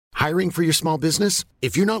Hiring for your small business?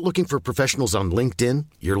 If you're not looking for professionals on LinkedIn,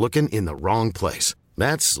 you're looking in the wrong place.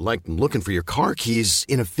 That's like looking for your car keys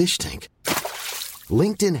in a fish tank.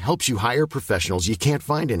 LinkedIn helps you hire professionals you can't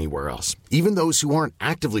find anywhere else, even those who aren't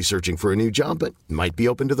actively searching for a new job but might be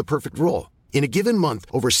open to the perfect role. In a given month,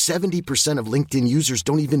 over 70% of LinkedIn users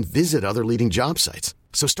don't even visit other leading job sites.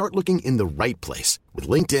 So start looking in the right place. With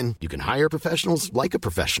LinkedIn, you can hire professionals like a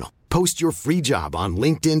professional. Post your free job on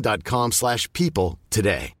linkedin.com/people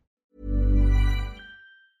today.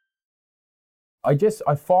 I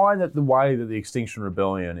find that the way that the Extinction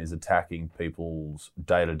Rebellion is attacking people's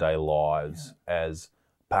day-to-day lives as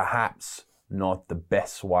perhaps not the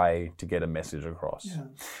best way to get a message across. Yeah.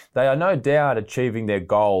 They are no doubt achieving their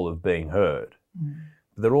goal of being heard.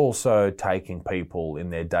 But they're also taking people in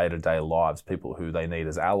their day-to-day lives, people who they need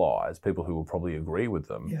as allies, people who will probably agree with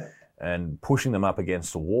them, and pushing them up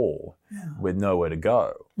against a wall with nowhere to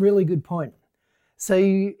go. Really good point. So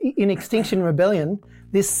in Extinction Rebellion,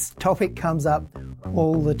 this topic comes up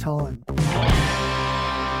all the time.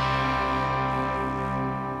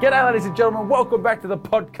 G'day, ladies and gentlemen. Welcome back to the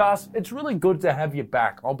podcast. It's really good to have you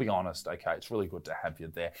back. I'll be honest, okay? It's really good to have you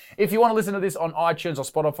there. If you want to listen to this on iTunes or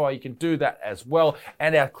Spotify, you can do that as well.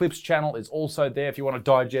 And our Clips channel is also there if you want to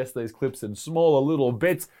digest these clips in smaller little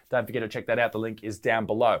bits. Don't forget to check that out. The link is down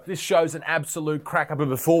below. This show's an absolute cracker, but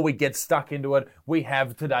before we get stuck into it, we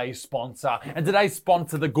have today's sponsor. And today's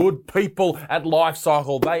sponsor, the good people at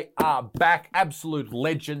Lifecycle. They are back. Absolute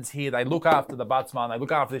legends here. They look after the Buttsman. They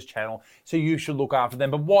look after this channel, so you should look after them.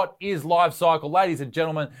 But what is Lifecycle? Ladies and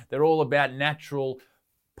gentlemen, they're all about natural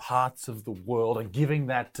parts of the world and giving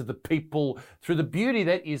that to the people through the beauty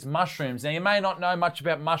that is mushrooms. Now, you may not know much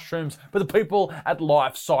about mushrooms, but the people at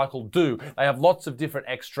Lifecycle do. They have lots of different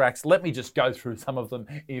extracts. Let me just go through some of them,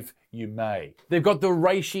 if you may. They've got the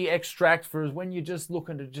reishi extract for when you're just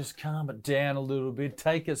looking to just calm it down a little bit,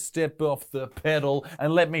 take a step off the pedal,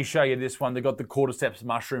 and let me show you this one. They've got the cordyceps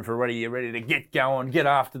mushroom for you're ready to get going, get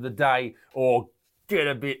after the day, or get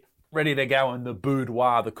a bit ready to go in the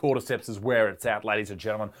boudoir. The cordyceps is where it's at, ladies and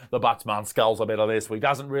gentlemen. The Buttsman skulls a bit of this. He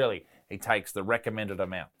doesn't really. He takes the recommended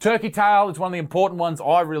amount. Turkey tail is one of the important ones.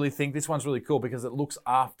 I really think this one's really cool because it looks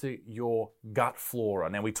after your gut flora.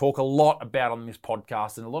 Now, we talk a lot about on this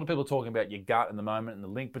podcast, and a lot of people are talking about your gut in the moment and the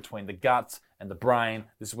link between the guts and the brain.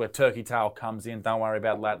 This is where turkey tail comes in. Don't worry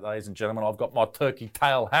about that, ladies and gentlemen. I've got my turkey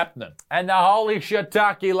tail happening. And the holy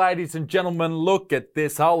shiitake, ladies and gentlemen, look at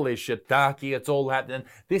this holy shiitake. It's all happening.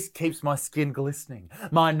 This keeps my skin glistening,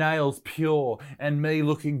 my nails pure, and me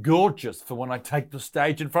looking gorgeous for when I take the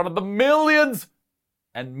stage in front of the millions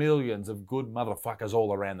and millions of good motherfuckers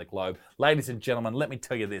all around the globe. Ladies and gentlemen, let me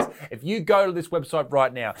tell you this. If you go to this website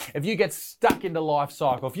right now, if you get stuck into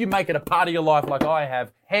Lifecycle, if you make it a part of your life like I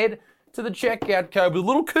have, head to the checkout code with a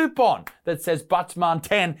little coupon that says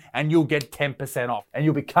Buttsman10 and you'll get 10% off and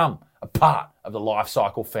you'll become a part of the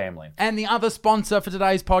Lifecycle family. And the other sponsor for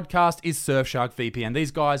today's podcast is Surfshark VPN.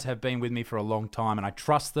 These guys have been with me for a long time and I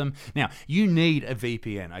trust them. Now, you need a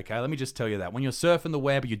VPN, okay? Let me just tell you that. When you're surfing the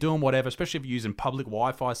web, you're doing whatever, especially if you're using public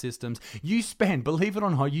Wi-Fi systems, you spend, believe it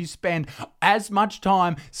or not, you spend as much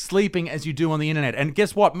time sleeping as you do on the internet. And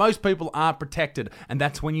guess what? Most people aren't protected, and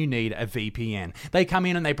that's when you need a VPN. They come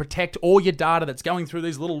in and they protect all your data that's going through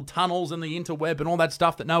these little tunnels in the interweb and all that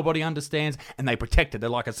stuff that nobody understands, and they protect it. They're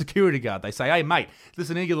like a security guard. They say, hey, mate,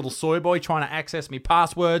 listen here, you little soy boy trying to access me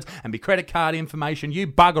passwords and me credit card information. You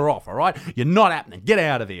bugger off, all right? You're not happening. Get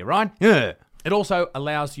out of here, right? Yeah. It also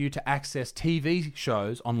allows you to access TV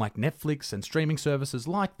shows on like Netflix and streaming services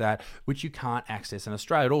like that, which you can't access in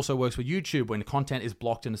Australia. It also works with YouTube when content is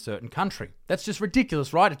blocked in a certain country. That's just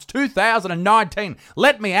ridiculous, right? It's 2019.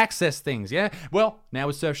 Let me access things, yeah? Well, now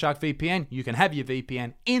with Surfshark VPN, you can have your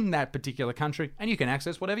VPN in that particular country and you can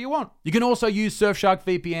access whatever you want. You can also use Surfshark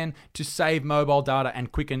VPN to save mobile data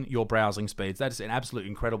and quicken your browsing speeds. That is an absolute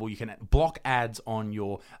incredible. You can block ads on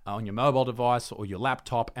your mobile device or your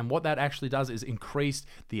laptop, and what that actually does is increase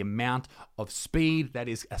the amount of speed that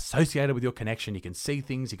is associated with your connection. You can see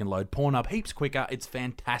things, you can load porn up heaps quicker. It's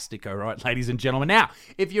fantastic, all right, ladies and gentlemen. Now,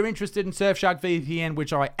 if you're interested in Surfshark VPN,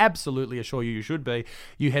 which I absolutely assure you should be,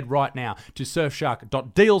 you head right now to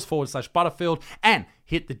surfshark.deals/Butterfield and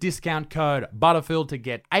hit the discount code Butterfield to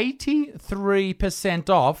get 83%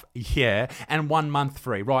 off, and 1 month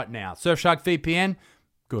free right now. Surfshark VPN,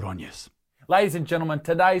 good on yous. Ladies and gentlemen,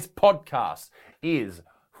 today's podcast is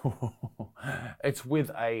it's with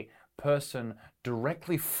a person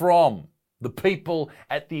directly from The people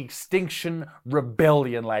at the Extinction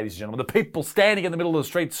Rebellion, ladies and gentlemen. The people standing in the middle of the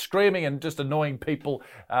street screaming and just annoying people.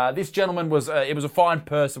 This gentleman was a fine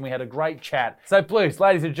person. We had a great chat. So please,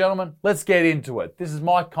 ladies and gentlemen, let's get into it. This is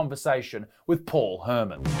my conversation with Paul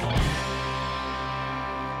Herman.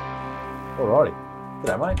 Alrighty.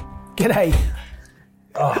 G'day, mate. G'day.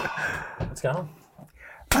 What's going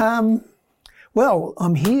on? Well,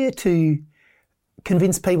 I'm here to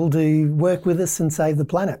convince people to work with us and save the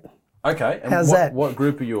planet. Okay. And How's that? What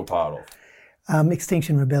group are you a part of?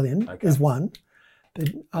 Extinction Rebellion is one, but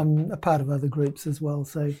I'm a part of other groups as well.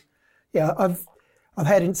 So, yeah, I've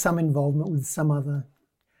had some involvement with some other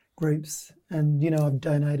groups, and I've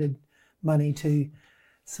donated money to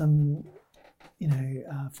some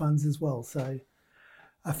funds as well. So,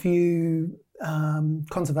 a few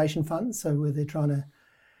conservation funds, so where they're trying to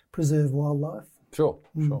preserve wildlife. Sure.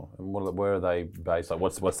 And where are they based? Like,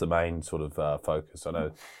 what's the main sort of focus? I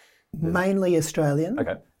know. Mainly Australian.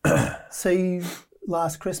 Okay. So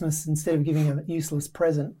last Christmas, instead of giving a useless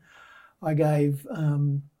present, I gave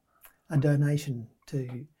a donation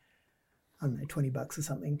to, I don't know, $20 or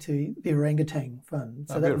something to the Orangutan Fund.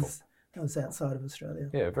 So that was outside of Australia.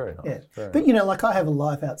 Yeah, very nice. Yeah. Very But nice. I have a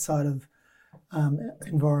life outside of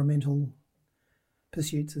environmental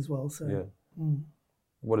pursuits as well. So Yeah.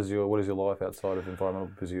 What is your life outside of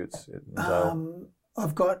environmental pursuits?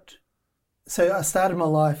 So I started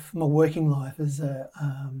my working life as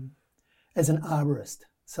an arborist.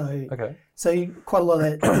 So quite a lot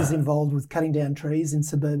of that is involved with cutting down trees in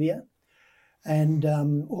suburbia, and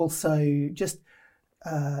also just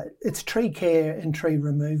it's tree care and tree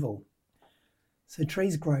removal. So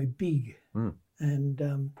trees grow big,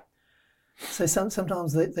 and so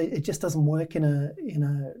sometimes it just doesn't work in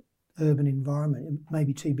a urban environment. It may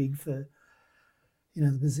be too big for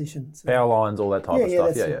the position. So, power lines, all that type of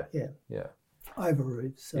stuff. Yeah. Over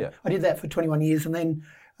roofs. So Yeah. I did that for 21 years, and then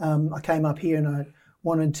I came up here and I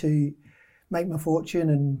wanted to make my fortune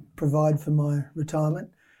and provide for my retirement.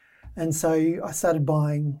 And so I started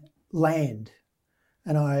buying land,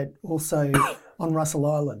 and I also on Russell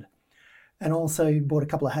Island, and also bought a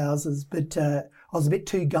couple of houses. But I was a bit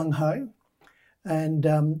too gung-ho, and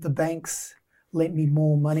the banks lent me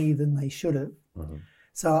more money than they should have. Mm-hmm.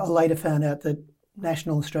 So I later found out that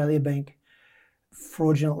National Australia Bank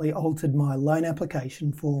fraudulently altered my loan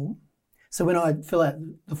application form. So when I fill out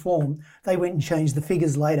the form, they went and changed the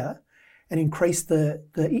figures later and increased the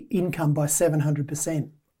income by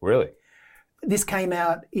 700%. Really? This came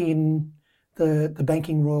out in the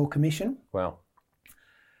Banking Royal Commission. Wow.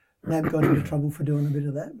 They've got into trouble for doing a bit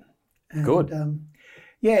of that. And, Good.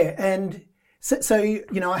 And so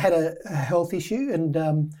I had a health issue, and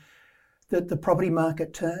the property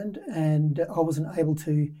market turned, and I wasn't able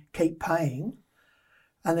to keep paying.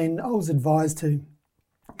 And then I was advised to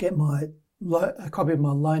get a copy of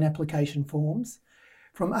my loan application forms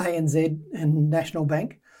from ANZ and National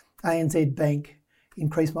Bank. ANZ Bank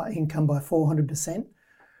increased my income by 400%,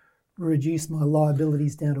 reduced my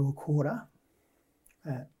liabilities down to a quarter.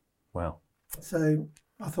 Wow. So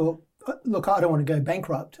I thought, look, I don't want to go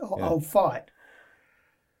bankrupt. I'll fight.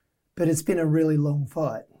 But it's been a really long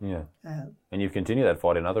fight. Yeah. And you've continued that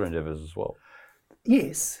fight in other endeavours as well.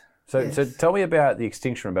 Yes. So tell me about the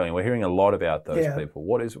Extinction Rebellion. We're hearing a lot about those people.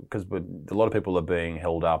 Because a lot of people are being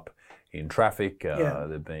held up in traffic. They're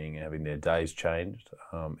having their days changed.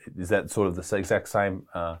 Is that sort of the exact same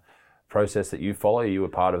process that you follow? Are you a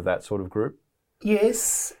part of that sort of group?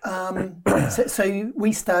 Yes. So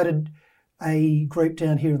we started a group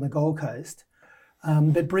down here on the Gold Coast,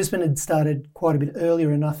 but Brisbane had started quite a bit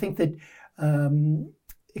earlier, and I think that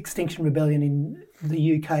Extinction Rebellion in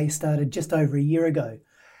the UK started just over a year ago.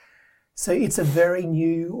 So it's a very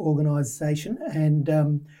new organisation, and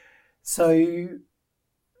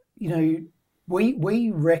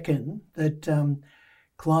we reckon that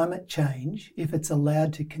climate change, if it's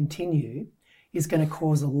allowed to continue, is going to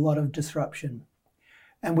cause a lot of disruption.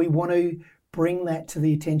 And we want to bring that to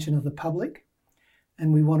the attention of the public,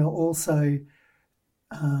 and we want to also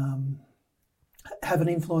have an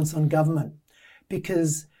influence on government.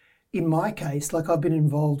 Because in my case, like, I've been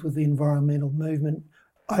involved with the environmental movement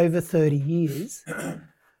over 30 years,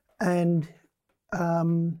 and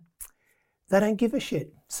they don't give a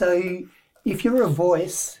shit. So if you're a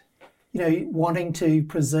voice, wanting to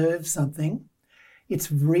preserve something,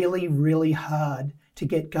 it's really, really hard to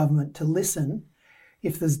get government to listen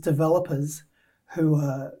if there's developers who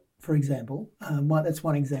are, for example, that's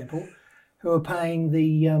one example, who are paying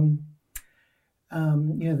the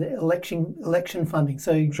election funding,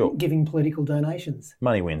 so giving political donations.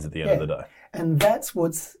 Money wins at the end of the day. And that's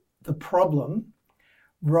what's the problem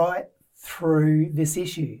right through this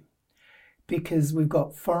issue. because we've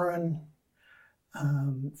got foreign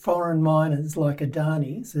miners like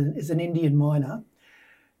Adani is an Indian miner,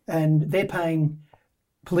 and they're paying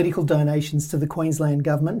political donations to the Queensland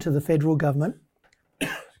government, to the federal government,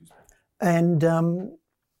 and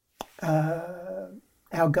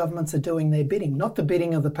our governments are doing their bidding, not the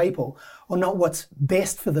bidding of the people, or not what's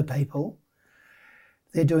best for the people.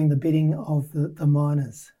 They're doing the bidding of the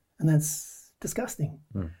miners, and that's disgusting.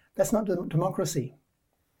 That's not democracy.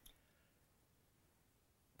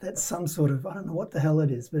 That's some sort of, I don't know what the hell it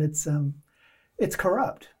is, but it's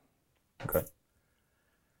corrupt. Okay.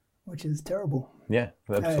 Which is terrible. Yeah,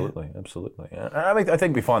 absolutely. I mean, I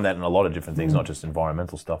think we find that in a lot of different things, not just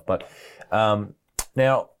environmental stuff. But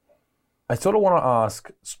now, I sort of want to ask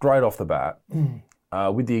straight off the bat,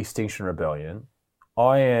 with the Extinction Rebellion,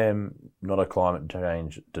 I am not a climate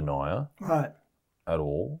change denier at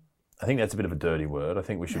all. I think that's a bit of a dirty word. I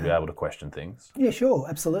think we should be able to question things. Yeah, sure,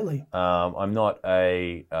 absolutely. I'm not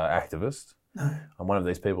a activist. No. I'm one of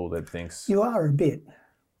these people that thinks... You are a bit.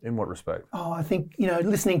 In what respect? Oh, I think,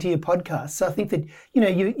 listening to your podcasts, I think that,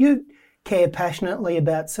 you care passionately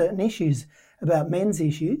about certain issues, about men's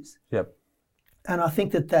issues. Yep. And I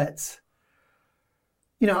think that's,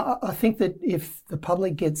 I think that if the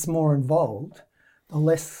public gets more involved, the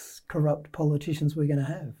less corrupt politicians we're going to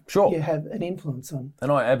have. Sure. You have an influence on. And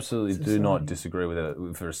I absolutely society. do not disagree with it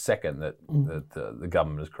for a second that the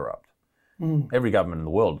government is corrupt. Every government in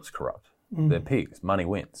the world is corrupt. They're pigs. Money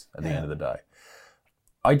wins at the end of the day.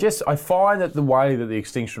 I find that the way that the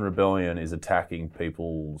Extinction Rebellion is attacking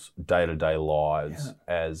people's day-to-day lives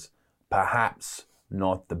as perhaps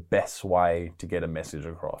not the best way to get a message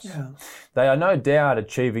across. Yeah. They are no doubt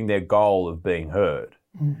achieving their goal of being heard.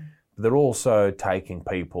 They're also taking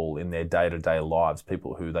people in their day-to-day lives,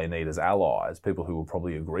 people who they need as allies, people who will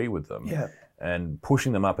probably agree with them, and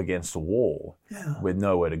pushing them up against a wall with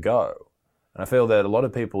nowhere to go. And I feel that a lot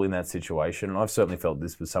of people in that situation, and I've certainly felt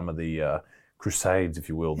this with some of the crusades, if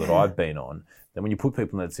you will, that I've been on, that when you put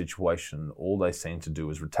people in that situation, all they seem to do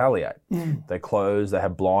is retaliate. They close, they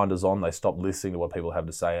have blinders on, they stop listening to what people have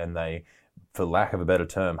to say, and they, for lack of a better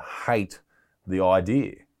term, hate the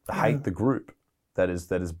idea, hate the group that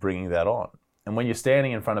is bringing that on. And when you're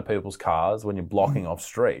standing in front of people's cars, when you're blocking off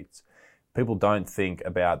streets, people don't think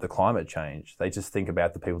about the climate change. They just think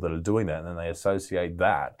about the people that are doing that, and then they associate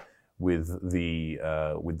that with the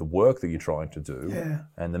work that you're trying to do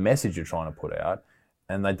and the message you're trying to put out,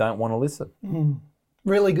 and they don't want to listen.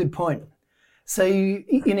 Really good point. So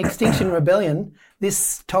in Extinction Rebellion,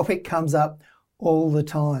 this topic comes up all the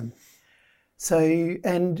time. So,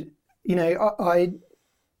 and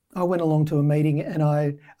I went along to a meeting and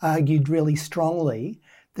I argued really strongly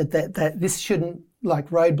that this shouldn't,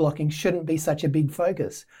 like road blocking, shouldn't be such a big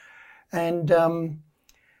focus. And I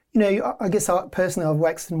guess personally I've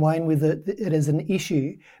waxed and waned with it as an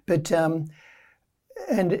issue, but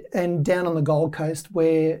and down on the Gold Coast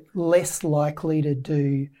we're less likely to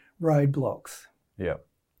do roadblocks. Yeah.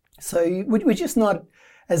 So we're just not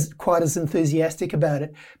quite as enthusiastic about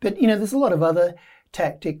it. But there's a lot of other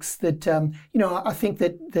tactics that I think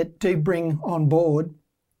that do bring on board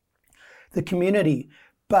the community.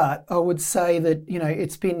 But I would say that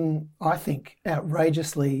it's been, I think,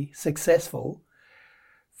 outrageously successful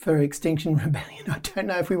for Extinction Rebellion. I don't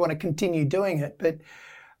know if we want to continue doing it, but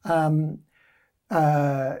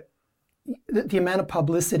the amount of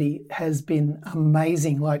publicity has been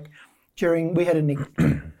amazing. Like we had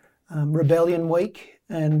an Rebellion Week,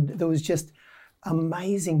 and there was just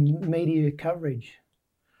amazing media coverage,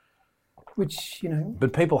 which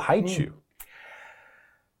But people hate you.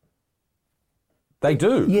 They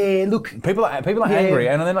do. Yeah, look. People are angry,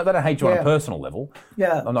 and they don't hate you on a personal level.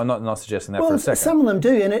 Yeah. I'm not suggesting that for a second. Some of them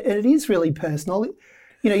do, and it is really personal.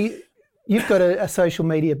 You've got a social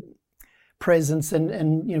media presence,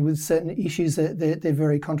 and with certain issues that they're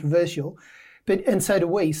very controversial, and so do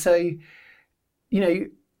we. So,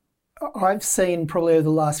 I've seen probably over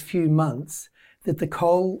the last few months that the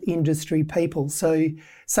coal industry people, so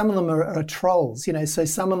some of them are trolls, so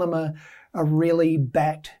some of them are really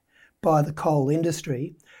backed by the coal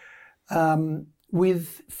industry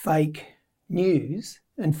with fake news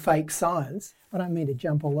and fake science. I don't mean to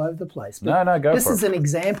jump all over the place, but no, go this for is it. an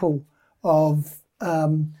example of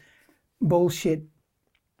bullshit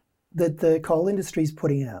that the coal industry is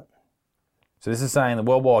putting out. So this is saying the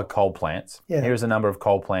worldwide coal plants. Yeah. Here's the number of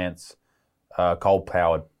coal plants,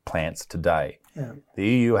 coal-powered plants today. Yeah. The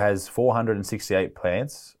EU has 468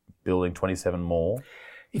 plants, building 27 more.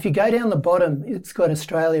 If you go down the bottom, it's got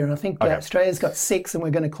Australia, and I think Australia's got 6, and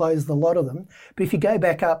we're going to close the lot of them. But if you go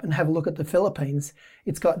back up and have a look at the Philippines,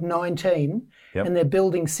 it's got 19, and they're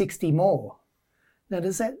building 60 more. Now,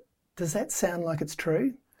 does Does that sound like it's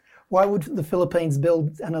true? Why would the Philippines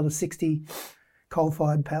build another 60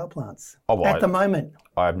 coal-fired power plants at the moment?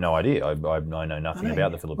 I have no idea. I know nothing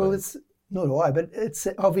about the Philippines. Well, it's nor do I, but it's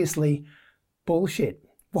obviously bullshit.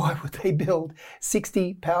 Why would they build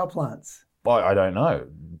 60 power plants? I don't know.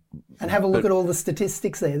 And have a look at all the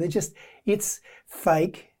statistics there. It's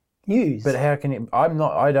fake news. But how can you? I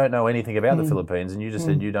don't know anything about the Philippines, and you just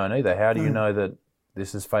said you don't either. How do you know that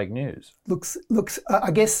this is fake news? Looks.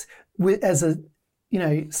 I guess with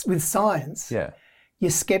science, you're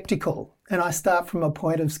skeptical, and I start from a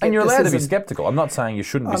point of skepticism. And you're allowed to be skeptical. I'm not saying you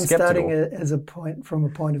shouldn't be skeptical. I'm starting from a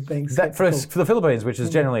point of being skeptical. For the Philippines, which is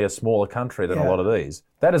generally a smaller country than a lot of these,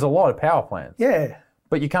 that is a lot of power plants. Yeah.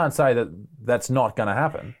 But you can't say that that's not going to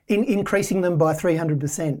happen. Increasing them by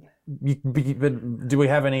 300%. But do we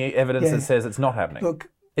have any evidence that says it's not happening? Look,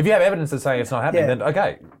 if you have evidence that's saying it's not happening, then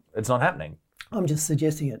okay, it's not happening. I'm just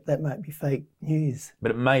suggesting it. That might be fake news.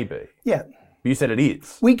 But it may be. Yeah. You said it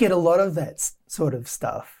is. We get a lot of that sort of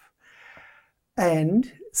stuff.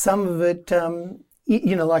 And some of it,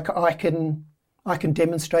 like I can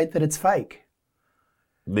demonstrate that it's fake.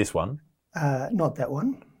 This one? Not that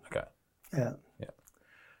one. Okay. Yeah.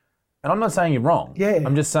 And I'm not saying you're wrong. Yeah.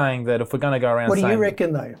 I'm just saying that if we're going to go around What saying... do you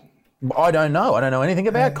reckon, though? I don't know. I don't know anything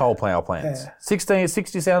about coal power plants. Yeah.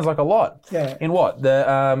 60 sounds like a lot. Yeah. In what?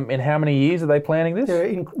 In how many years are they planning this?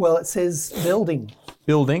 It says building.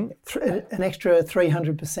 Building? An extra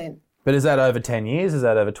 300%. But is that over 10 years? Is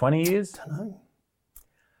that over 20 years?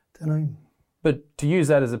 Don't know. But to use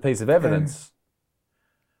that as a piece of evidence...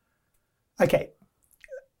 Okay.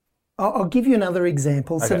 I'll give you another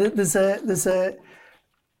example. Okay. So there's a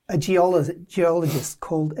geologist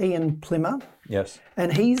called Ian Plimer. Yes.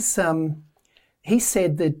 And he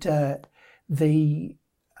said that the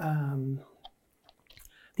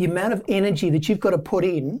amount of energy that you've got to put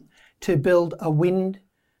in to build a wind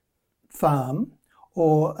farm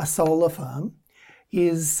or a solar farm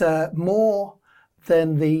is more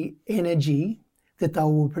than the energy that they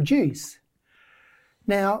will produce.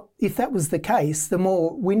 Now, if that was the case, the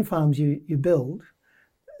more wind farms you build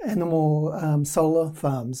and the more solar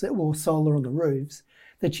farms, or solar on the roofs,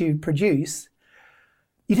 that you produce,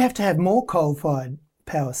 you'd have to have more coal-fired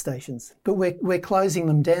power stations, but we're closing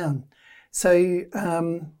them down. So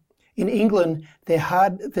in England,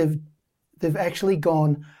 they've actually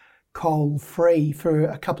gone coal-free for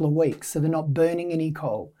a couple of weeks, so they're not burning any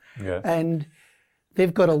coal. Yeah. And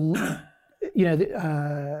they've got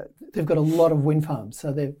they've got a lot of wind farms,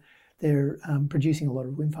 so they're producing a lot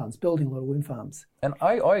of wind farms, building a lot of wind farms. And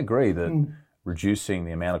I agree that reducing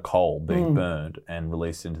the amount of coal being burned and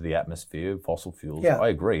released into the atmosphere, fossil fuels, I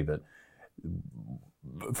agree that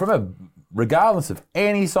regardless of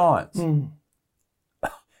any science,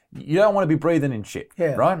 you don't want to be breathing in shit,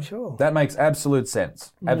 right? Sure. That makes absolute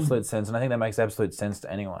sense. Absolute sense. And I think that makes absolute sense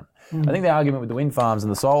to anyone. I think the argument with the wind farms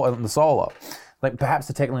and the solar, like perhaps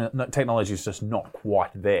the technology is just not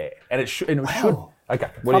quite there, and it should. Okay,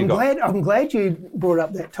 what do you got? I'm glad you brought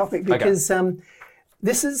up that topic because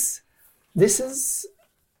this is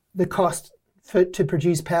the cost to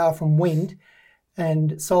produce power from wind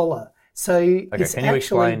and solar. So can you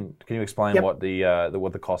explain what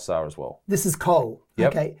the costs are as well? This is coal.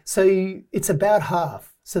 Yep. Okay, so it's about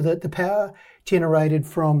half. So that the power generated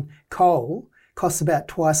from coal costs about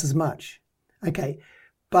twice as much. Okay,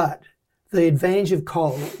 but the advantage of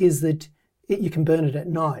coal is that you can burn it at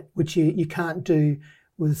night, which you can't do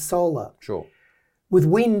with solar. Sure. With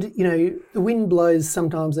wind, the wind blows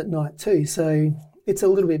sometimes at night too, so it's a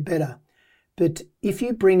little bit better. But if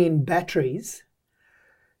you bring in batteries,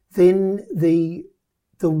 then the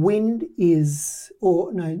wind is,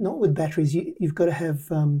 not with batteries, you've got to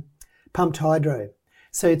have pumped hydro.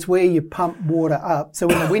 So it's where you pump water up. So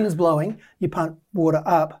when the wind's blowing, you pump water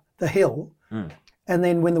up the hill. And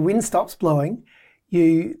then when the wind stops blowing,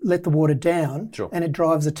 you let the water down and it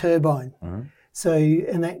drives a turbine. So,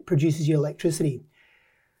 and that produces your electricity.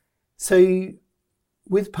 So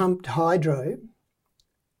with pumped hydro,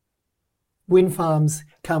 wind farms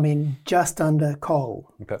come in just under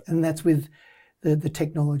coal. Okay. And that's with the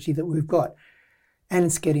technology that we've got. And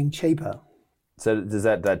it's getting cheaper. So does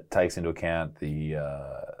that takes into account the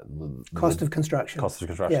cost of construction,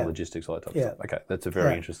 logistics, all that type of stuff? Okay, that's a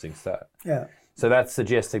very interesting stat. Yeah. So that's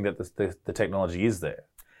suggesting that the technology is there.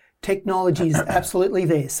 Technology is absolutely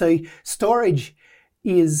there. So storage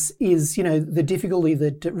is the difficulty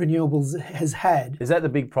that renewables has had. Is that the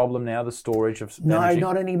big problem now, the storage of energy? No,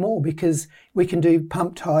 not anymore, because we can do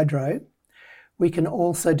pumped hydro. We can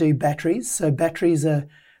also do batteries. So the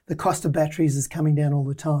cost of batteries is coming down all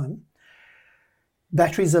the time.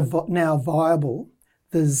 Batteries are now viable.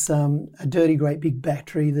 there's a dirty great big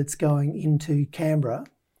battery that's going into Canberra,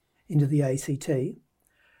 into the ACT.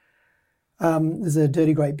 There's a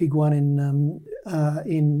dirty great big one in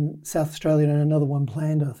South Australia and another one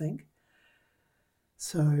planned, I think.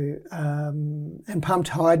 So, and pumped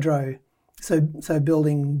hydro, so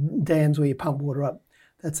building dams where you pump water up,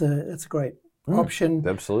 that's a great option.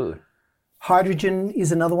 Absolutely. Hydrogen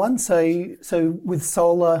is another one. So with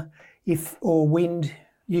solar, or wind,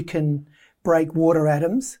 you can break water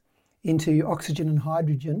atoms into oxygen and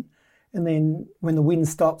hydrogen, and then when the wind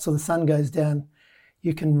stops or the sun goes down,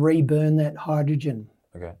 you can reburn that hydrogen.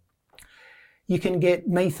 Okay. You can get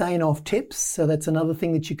methane off tips, so that's another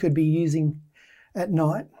thing that you could be using at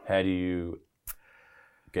night. How do you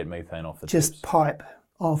get methane off the tips? Just pipe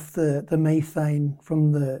off the methane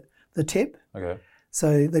from the tip. Okay.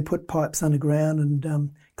 So they put pipes underground and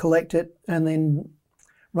collect it, and then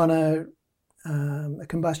run a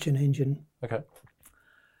combustion engine. Okay.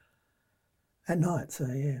 At night, so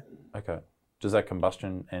yeah. Okay. Does that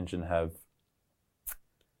combustion engine have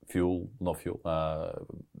pollutants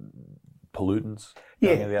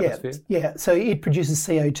going into the atmosphere? Yeah. So it produces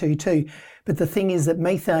CO2 too. But the thing is that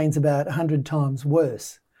methane's about 100 times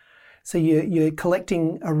worse. So you're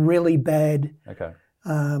collecting a really bad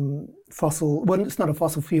fossil. Well, it's not a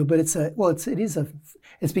fossil fuel, but it's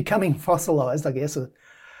becoming fossilized, I guess.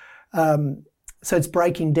 So it's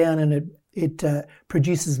breaking down, and it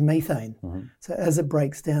produces methane. Mm-hmm. So as it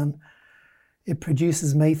breaks down, it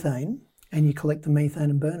produces methane, and you collect the methane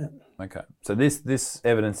and burn it. Okay. So this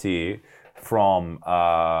evidence here from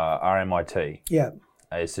RMIT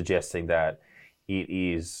is suggesting that it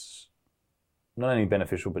is not only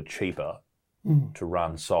beneficial but cheaper to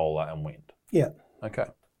run solar and wind. Yeah. Okay.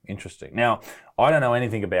 Interesting. Now, I don't know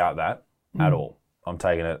anything about that at all. I'm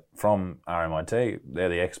taking it from RMIT. They're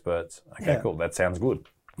the experts. Okay, cool. That sounds good.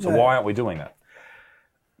 So why aren't we doing that?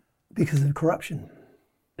 Because of corruption.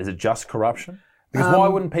 Is it just corruption? Because why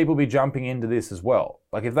wouldn't people be jumping into this as well?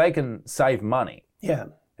 Like, if they can save money,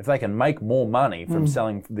 if they can make more money from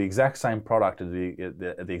selling the exact same product at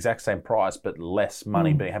the exact same price, but less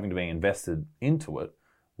money having to be invested into it,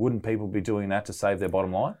 wouldn't people be doing that to save their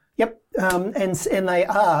bottom line? Yep, and they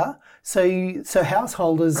are. So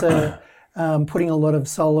householders are putting a lot of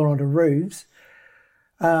solar onto roofs,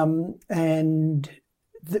 and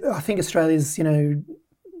I think Australia's,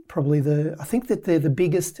 probably I think that they're the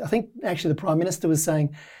biggest. I think actually the Prime Minister was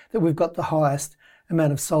saying that we've got the highest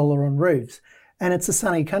amount of solar on roofs, and it's a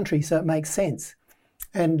sunny country, so it makes sense.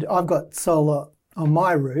 And I've got solar on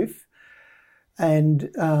my roof, and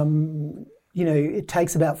it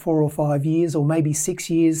takes about 4 or 5 years, or maybe 6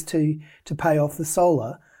 years to pay off the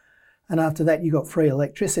solar, and after that you got free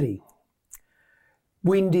electricity.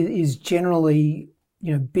 Wind is generally,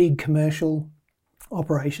 big commercial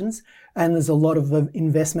operations, and there's a lot of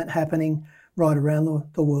investment happening right around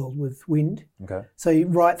the world with wind. Okay. So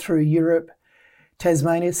right through Europe,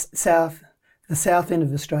 Tasmania, the south end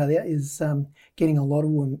of Australia is getting a lot of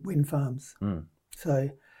wind farms. So,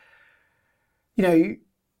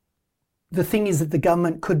 the thing is that the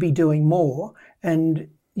government could be doing more, and,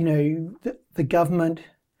 the government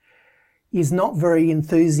is not very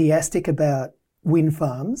enthusiastic about wind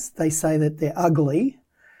farms. They say that they're ugly.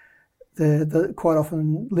 Quite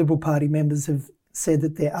often Liberal Party members have said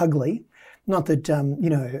that they're ugly. Not that,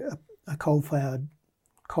 a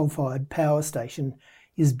coal-fired power station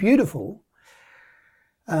is beautiful.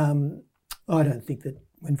 I don't think that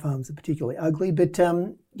wind farms are particularly ugly, but,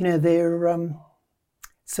 they're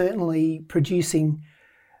certainly producing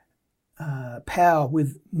power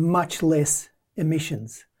with much less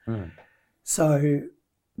emissions. So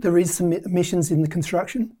there is some emissions in the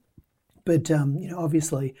construction, but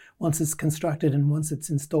obviously once it's constructed and once it's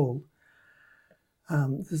installed,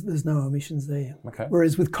 there's no emissions there. Okay.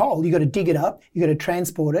 Whereas with coal, you got to dig it up, you got to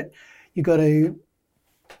transport it, you got to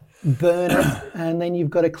burn it, and then you've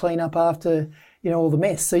got to clean up after all the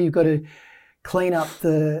mess. So you've got to clean up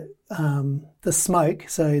the smoke.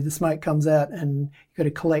 So the smoke comes out, and you've got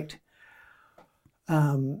to collect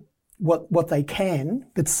what they can,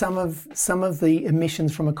 but some of the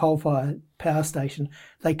emissions from a coal-fired power station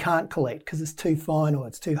they can't collect because it's too fine or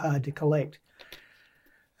it's too hard to collect,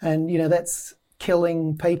 and that's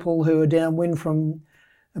killing people who are downwind from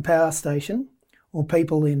a power station, or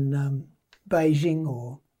people in Beijing,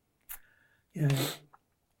 or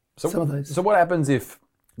some of those. So what happens if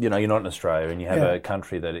you're not in Australia and you have a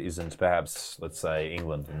country that isn't, perhaps, let's say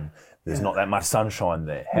England, and there's not that much sunshine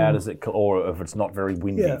there? How does it, or if it's not very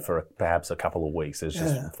windy for perhaps a couple of weeks, it's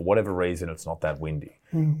just for whatever reason it's not that windy,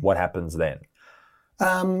 what happens then?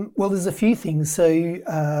 Well, there's a few things.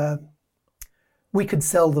 So we could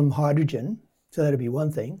sell them hydrogen, So that'd be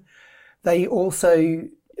one thing. They also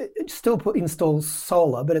still install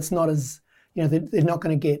solar, but it's not as, they're not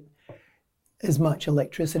going to get as much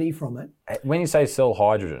electricity from it. When you say sell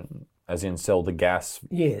hydrogen, as in sell the gas,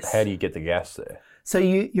 yes. How do you get the gas there? So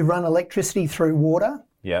you run electricity through water.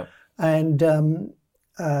 Yeah. And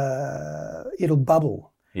it'll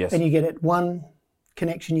bubble. Yes. And you get at one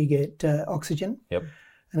connection, you get oxygen. Yep.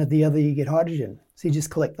 And at the other, you get hydrogen. So you just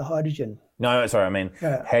collect the hydrogen. No, sorry. I mean,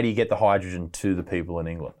 how do you get the hydrogen to the people in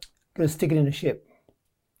England? Got to stick it in a ship.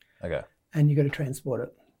 Okay. And you got to transport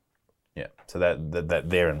it. Yeah. So that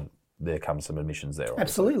there comes some emissions there. Obviously.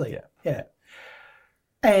 Absolutely. Yeah.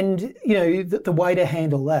 And the way to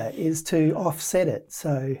handle that is to offset it.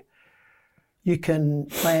 So you can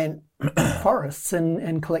plant forests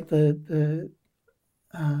and collect the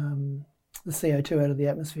CO2 out of the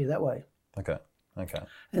atmosphere that way. Okay. And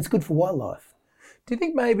it's good for wildlife. Do you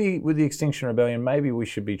think maybe with the Extinction Rebellion, maybe they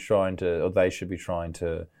should be trying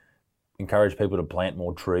to encourage people to plant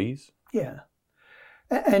more trees? Yeah.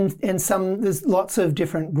 And there's lots of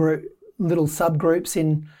different little subgroups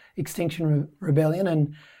in Extinction Rebellion,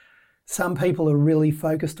 and some people are really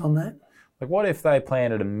focused on that. Like, what if they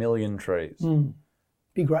planted 1 million trees?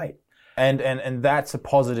 Be great. And that's a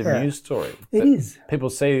positive news story. It is. People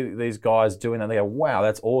see these guys doing that, they go, wow,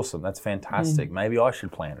 that's awesome, that's fantastic. Maybe I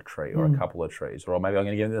should plant a tree or a couple of trees, or maybe I'm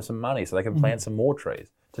going to give them some money so they can plant some more trees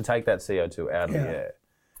to take that CO2 out of the air.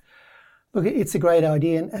 Look, it's a great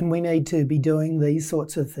idea, and we need to be doing these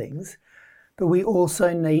sorts of things, but we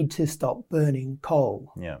also need to stop burning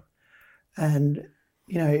coal. Yeah. And,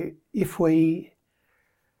 if we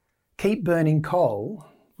keep burning coal,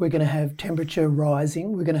 we're going to have temperature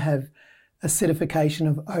rising, we're going to have acidification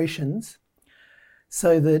of oceans,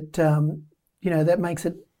 so that, that makes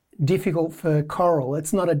it difficult for coral.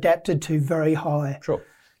 It's not adapted to very high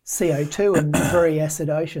CO2 and very acid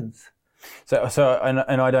oceans. So, and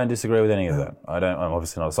I don't disagree with any of that. I'm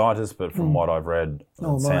obviously not a scientist, but from what I've read,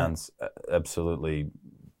 it sounds absolutely.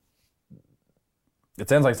 It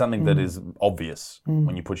sounds like something that is obvious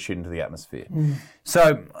when you put shit into the atmosphere.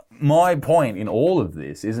 So my point in all of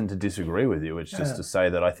this isn't to disagree with you. It's just to say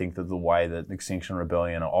that I think that the way that Extinction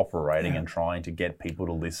Rebellion are operating and trying to get people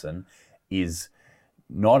to listen is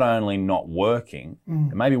not only not working,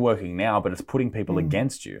 it may be working now, but it's putting people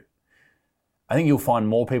against you. I think you'll find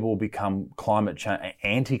more people will become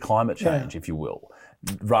anti-climate change, if you will,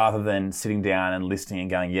 rather than sitting down and listening and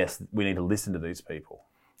going, yes, we need to listen to these people.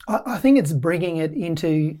 I think it's bringing it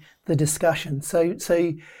into the discussion. So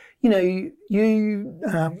you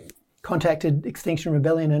contacted Extinction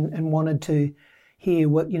Rebellion and wanted to hear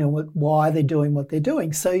why they're doing what they're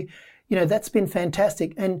doing. So, that's been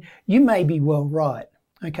fantastic. And you may be well right.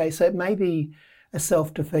 Okay, so it may be a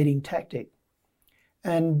self-defeating tactic.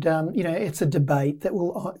 And, it's a debate that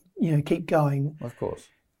will, keep going. Of course.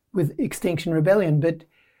 With Extinction Rebellion. But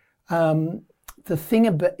the thing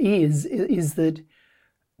is that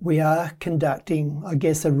we are conducting, I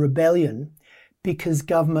guess, a rebellion because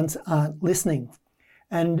governments aren't listening.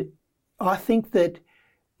 And I think that,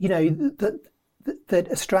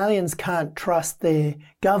 that Australians can't trust their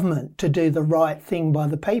government to do the right thing by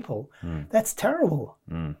the people. That's terrible.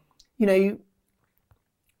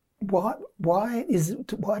 Why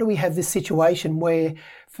do we have this situation where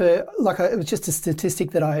it was just a statistic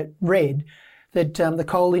that I read that the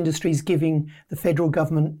coal industry is giving the federal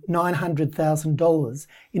government $900,000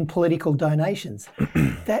 in political donations.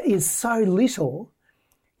 That is so little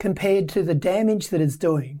compared to the damage that it's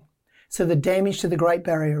doing. So the damage to the Great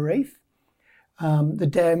Barrier Reef, the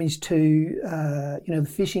damage to the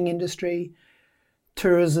fishing industry,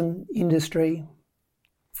 tourism industry.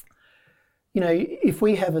 If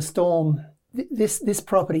we have a storm, this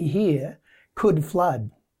property here could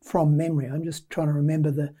flood from memory. I'm just trying to remember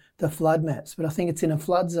the flood maps, but I think it's in a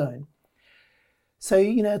flood zone. So,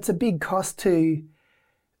 it's a big cost to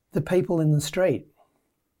the people in the street.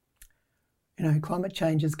 Climate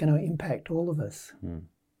change is going to impact all of us. And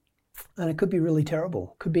it could be really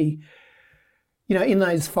terrible. It could be, in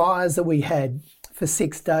those fires that we had for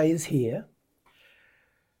 6 days here,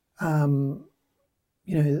 the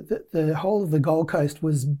whole of the Gold Coast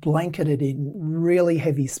was blanketed in really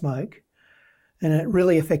heavy smoke, and it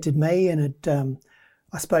really affected me. And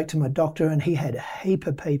I spoke to my doctor, and he had a heap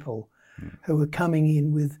of people who were coming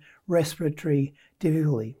in with respiratory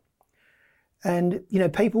difficulty. And,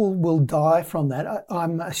 people will die from that.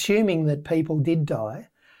 I'm assuming that people did die,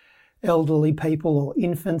 elderly people or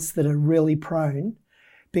infants that are really prone,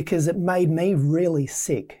 because it made me really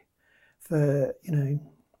sick for,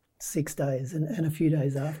 6 days and a few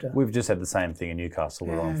days after. We've just had the same thing in Newcastle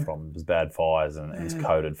where I'm from. There's bad fires and it's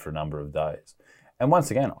coated for a number of days. And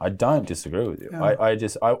once again, I don't disagree with you. I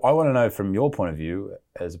want to know from your point of view,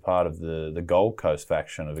 as a part of the Gold Coast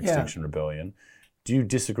faction of Extinction Rebellion, do you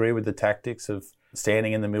disagree with the tactics of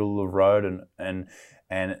standing in the middle of the road and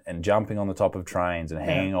jumping on the top of trains and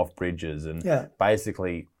hanging off bridges and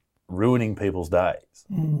basically ruining people's days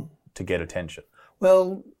to get attention?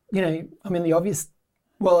 Well, I mean, the obvious,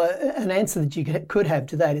 an answer that you could have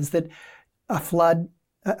to that is that a flood,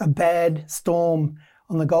 a bad storm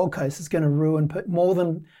on the Gold Coast is going to ruin more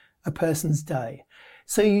than a person's day.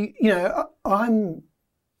 So, I'm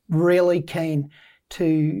really keen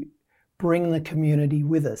to bring the community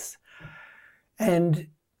with us. And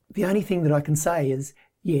the only thing that I can say is,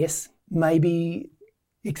 yes, maybe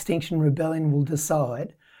Extinction Rebellion will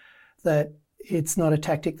decide that it's not a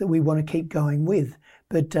tactic that we want to keep going with.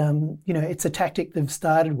 But, it's a tactic they've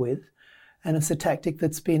started with, and it's a tactic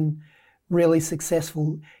that's been really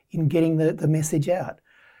successful in getting the message out.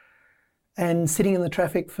 And sitting in the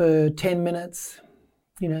traffic for 10 minutes,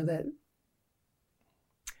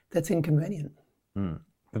 that's inconvenient.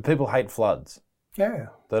 But people hate floods. Yeah.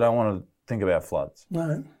 They don't want to think about floods.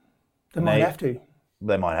 No. They might have to.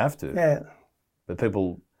 They might have to. Yeah. But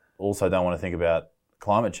people also don't want to think about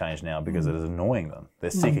climate change now because it is annoying them.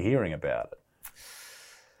 They're sick of hearing about it.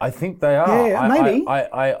 I think they are. Yeah, maybe.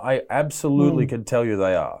 I absolutely can tell you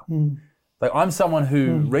they are. Like, I'm someone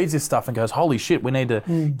who reads this stuff and goes, holy shit, we need to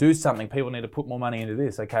do something. People need to put more money into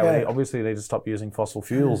this. Okay, we obviously need to stop using fossil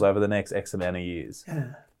fuels over the next X amount of years.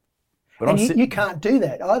 Yeah. But and you can't do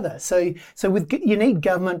that either. So you need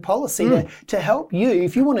government policy to help you,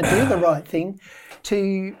 if you want to do the right thing,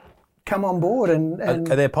 to come on board. And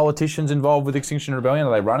are there politicians involved with Extinction Rebellion?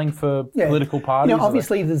 Are they running for political parties?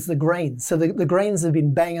 Obviously there's the Greens. So the Greens have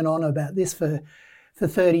been banging on about this for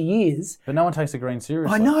 30 years. But no one takes the Greens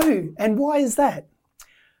seriously. I know. And why is that?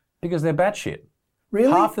 Because they're batshit.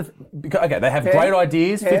 Really? They have great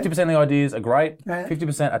ideas. 50% of the ideas are great.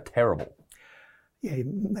 50% are terrible. Yeah,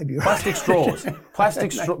 maybe you're Plastic straws.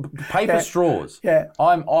 Paper straws. Yeah.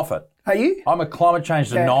 I'm off it. Are you? I'm a climate change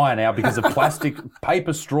denier now because of plastic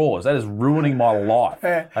paper straws. That is ruining my life.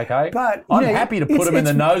 Okay? But I'm happy to put them in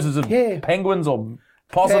the noses of penguins or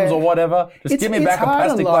possums or whatever. Just give me back a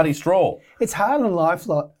plastic bloody straw. It's hard on life,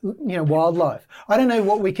 wildlife. I don't know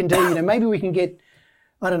what we can do. Maybe we can get,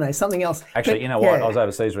 I don't know, something else. Actually, what? I was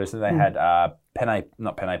overseas recently. They had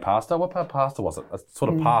not penne pasta. What part of pasta was it? A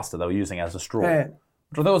sort of pasta they were using as a straw. Yeah.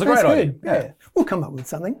 Which I thought was a great idea. Yeah. We'll come up with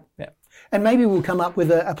something. Yeah. And maybe we'll come up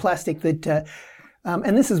with a plastic that,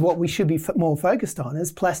 and this is what we should be more focused on,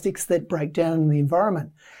 is plastics that break down in the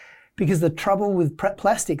environment. Because the trouble with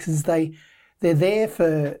plastics is they're there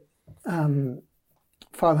for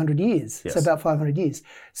 500 years. Yes. So about 500 years.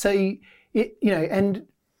 So, and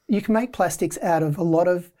you can make plastics out of a lot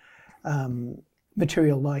of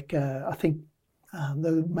material, like I think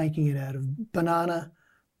they're making it out of banana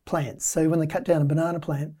plants. So when they cut down a banana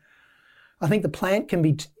plant, I think the plant can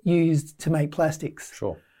be used to make plastics.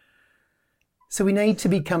 Sure. So we need to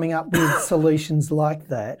be coming up with solutions like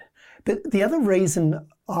that. But the other reason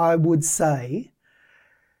I would say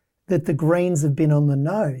that the Greens have been on the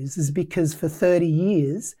nose is because for 30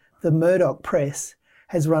 years, the Murdoch press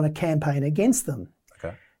has run a campaign against them.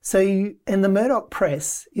 Okay. So, and the Murdoch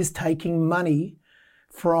press is taking money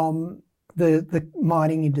from the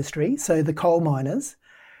mining industry, so the coal miners,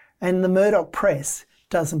 and the Murdoch press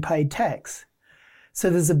doesn't pay tax. So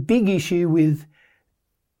there's a big issue with,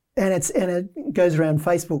 and it goes around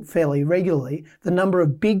Facebook fairly regularly, the number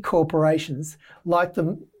of big corporations like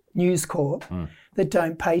the News Corp that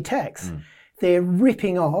don't pay tax. They're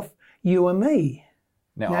ripping off you and me.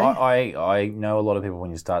 Now, I know a lot of people,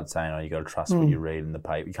 when you start saying, you got to trust what you read in the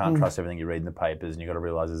paper. You can't trust everything you read in the papers, and you've got to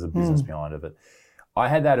realise there's a business behind it. I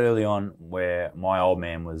had that early on where my old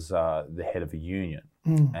man was the head of a union,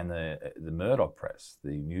 and the Murdoch press,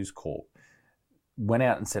 the News Corp, went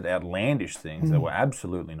out and said outlandish things that were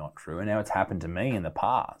absolutely not true. And now it's happened to me in the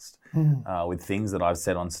past with things that I've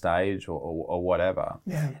said on stage or whatever.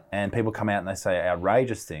 Yeah. And people come out and they say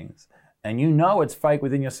outrageous things. And you know it's fake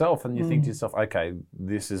within yourself. And you think to yourself, okay,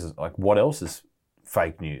 this is like, what else is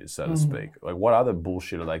fake news, so to speak? Like, what other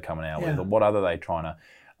bullshit are they coming out with? Or what other are they trying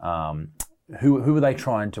to... Who are they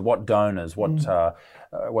trying to? What donors?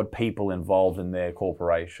 What people involved in their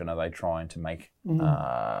corporation are they trying to make?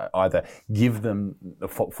 Either give them a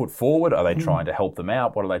foot forward? Are they trying to help them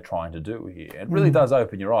out? What are they trying to do here? It really does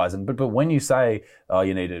open your eyes. But when you say,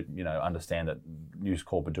 you need to understand that News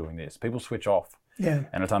Corp are doing this, people switch off. Yeah.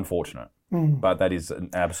 And it's unfortunate, but that is an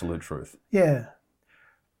absolute truth. Yeah.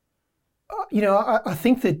 I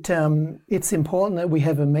think that it's important that we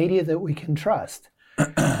have a media that we can trust.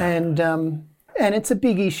 And it's a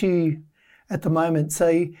big issue at the moment.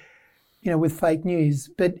 So, with fake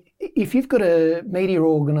news. But if you've got a media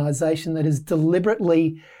organisation that is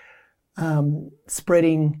deliberately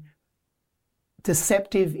spreading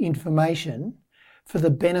deceptive information for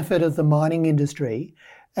the benefit of the mining industry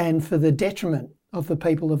and for the detriment of the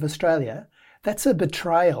people of Australia, that's a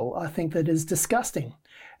betrayal, I think, that is disgusting.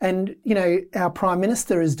 And, our Prime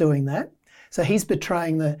Minister is doing that. So he's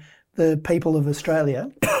betraying the people of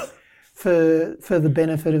Australia for the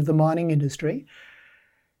benefit of the mining industry.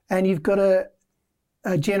 And you've got a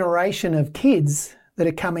generation of kids that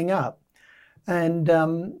are coming up, and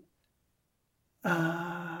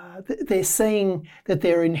they're seeing that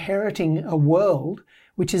they're inheriting a world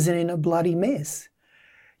which is in a bloody mess.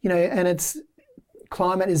 And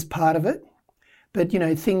climate is part of it, but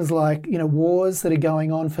things like wars that are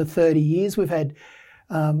going on for 30 years. We've had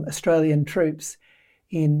Australian troops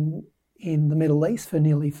in the Middle East for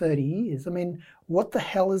nearly 30 years. I mean, what the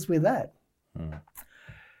hell is with that?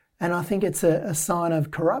 And I think it's a sign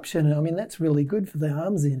of corruption. I mean, that's really good for the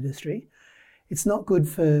arms industry. It's not good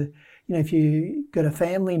for, if you got a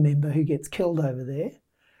family member who gets killed over there.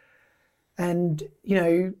 And,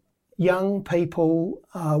 young people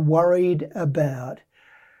are worried about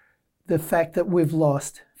the fact that we've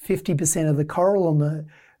lost 50% of the coral on the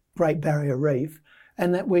Great Barrier Reef,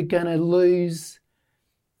 and that we're going to lose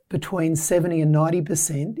between 70 and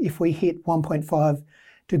 90% if we hit 1.5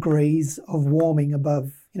 degrees of warming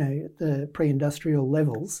above the pre-industrial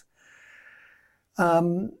levels.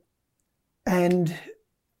 And,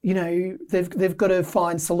 they've got to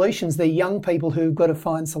find solutions. They're young people who've got to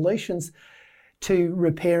find solutions to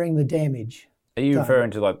repairing the damage. Are you referring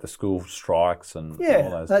to like the school strikes and all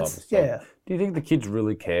those type of stuff? Yeah. Do you think the kids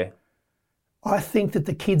really care? I think that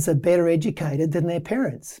the kids are better educated than their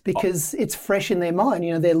parents because it's fresh in their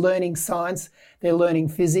mind. They're learning science, they're learning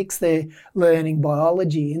physics, they're learning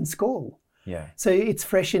biology in school. Yeah. So it's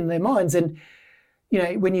fresh in their minds. And,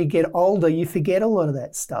 when you get older, you forget a lot of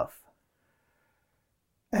that stuff.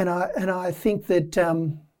 And I think that,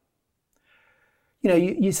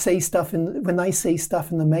 you see stuff when they see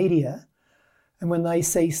stuff in the media and when they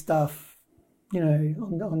see stuff,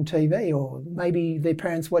 on TV, or maybe their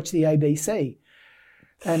parents watch the ABC.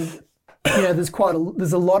 And,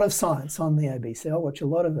 there's a lot of science on the ABC. I watch a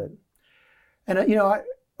lot of it. And,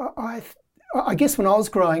 I guess when I was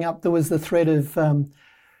growing up, there was the threat of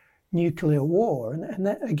nuclear war. And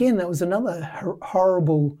that, again, that was another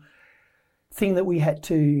horrible thing that we had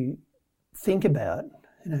to think about,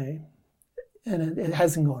 and it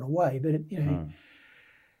hasn't gone away. But,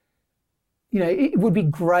 it would be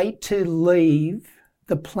great to leave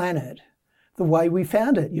the planet the way we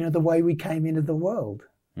found it, the way we came into the world.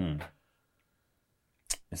 Is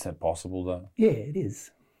that possible, though? Yeah, it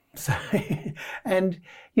is. So, and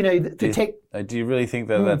the tech. Do you really think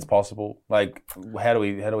that that's possible? Like, how do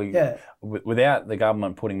we? Yeah. Without the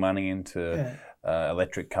government putting money into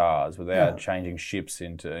electric cars, without changing ships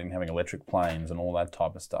and having electric planes and all that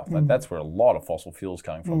type of stuff, like that's where a lot of fossil fuels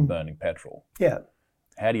coming from, burning petrol. Yeah.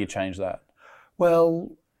 How do you change that?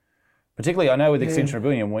 Well, particularly, I know with Extinction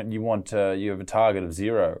Rebellion, when you have a target of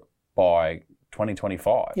 0 by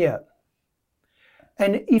 2025. Yeah.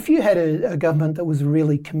 And if you had a government that was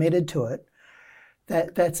really committed to it,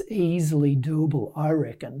 that's easily doable, I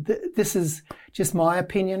reckon. This is just my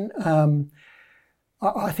opinion.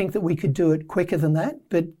 I think that we could do it quicker than that.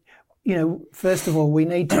 But, first of all, we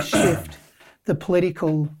need to shift the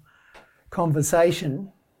political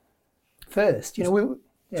conversation first.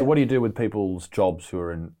 So what do you do with people's jobs who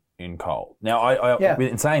are in coal? Now,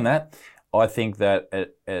 in saying that, I think that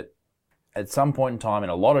at some point in time in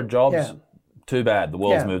a lot of jobs, too bad, the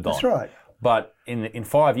world's moved on. That's right. But in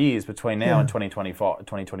 5 years between now and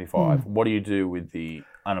 2025, what do you do with the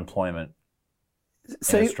unemployment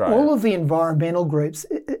in Australia? All of the environmental groups,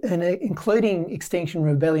 and including Extinction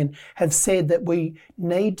Rebellion, have said that we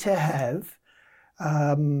need to have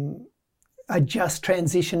a just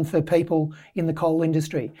transition for people in the coal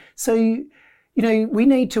industry. So, we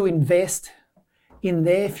need to invest in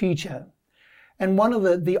their future. And one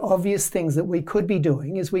of the obvious things that we could be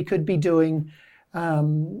doing is we could be doing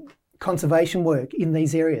conservation work in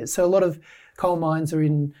these areas. So a lot of coal mines are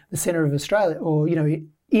in the centre of Australia, or,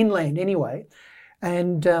 inland anyway.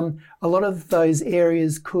 And a lot of those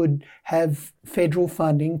areas could have federal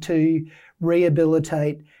funding to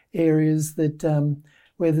rehabilitate areas that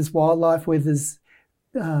where there's wildlife, where there's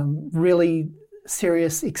really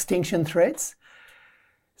serious extinction threats.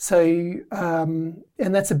 So, and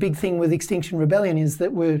that's a big thing with Extinction Rebellion, is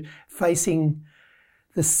that we're facing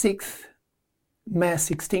the 6th mass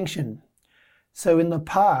extinction. So in the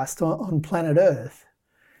past on planet Earth,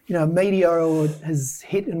 a meteor has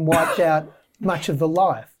hit and wiped out much of the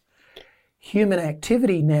life. Human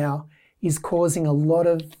activity now is causing a lot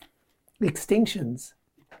of extinctions.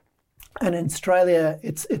 And in Australia,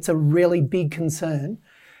 it's a really big concern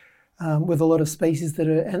with a lot of species that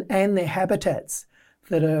are, and their habitats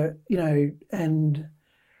that are, and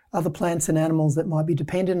other plants and animals that might be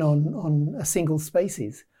dependent on a single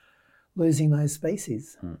species, losing those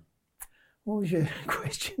species. What was your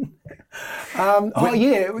question?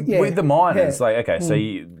 With the miners, so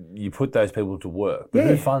you put those people to work, but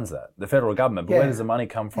who funds that? The federal government. But where does the money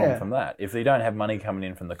come from that? If they don't have money coming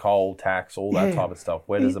in from the coal tax, all that type of stuff,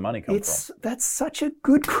 where does the money come from? That's such a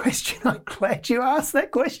good question. I'm glad you asked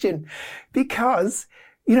that question, because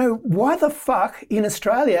why the fuck in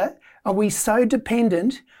Australia are we so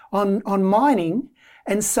dependent on mining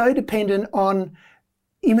and so dependent on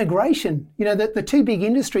immigration? The two big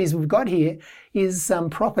industries we've got here is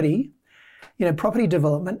property, property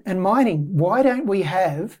development and mining. Why don't we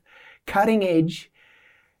have cutting edge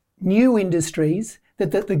new industries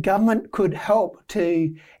that the government could help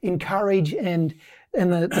to encourage, and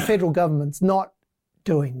the federal government's not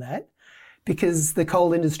doing that because the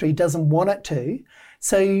coal industry doesn't want it to.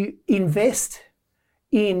 So invest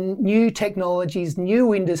in new technologies,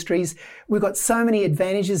 new industries. We've got so many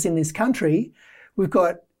advantages in this country. We've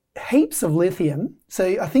got heaps of lithium.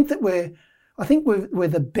 So I think we're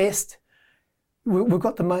the best. We've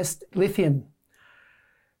got the most lithium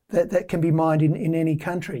that can be mined in any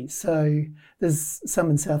country. So there's some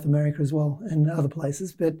in South America as well and other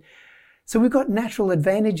places. But so we've got natural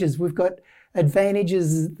advantages. We've got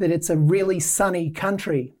advantages that it's a really sunny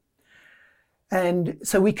country. And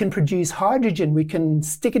so we can produce hydrogen. We can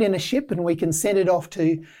stick it in a ship and we can send it off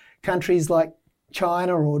to countries like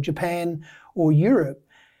China or Japan or Europe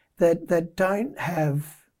that don't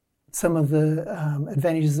have some of the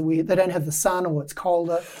advantages that they don't have the sun, or it's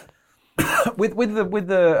colder. With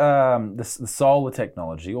the solar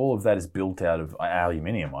technology, all of that is built out of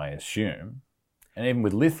aluminium, I assume, and even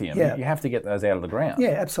with lithium, you have to get those out of the ground.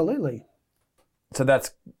 Yeah, absolutely. So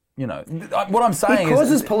that's what I'm saying. It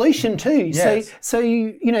causes pollution too. Yes. So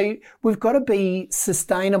we've got to be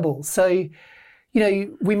sustainable. So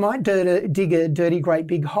we might dig a dirty, great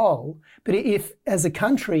big hole, but if as a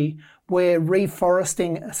country we're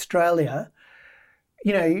reforesting Australia,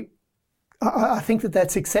 I think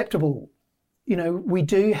that's acceptable. We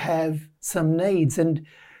do have some needs, and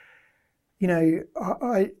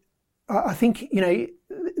I think we're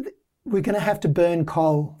going to have to burn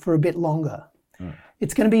coal for a bit longer.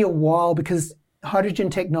 It's going to be a while because hydrogen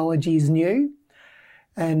technology is new,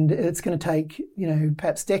 and it's going to take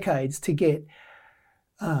perhaps decades to get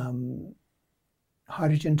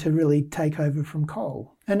hydrogen to really take over from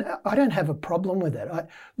coal. And I don't have a problem with it.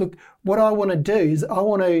 Look, what I want to do is I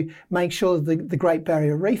want to make sure that the Great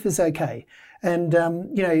Barrier Reef is okay. And,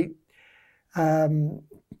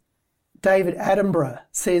 David Attenborough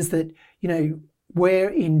says that, we're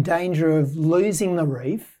in danger of losing the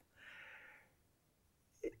reef.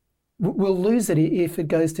 We'll lose it if it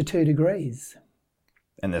goes to 2 degrees.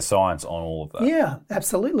 And there's science on all of that. Yeah,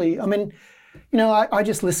 absolutely. I mean, I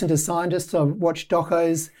just listen to scientists. I watch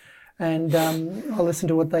docos, and I listen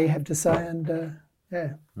to what they have to say, and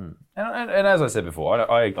yeah. And as I said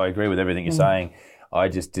before, I agree with everything you're saying. I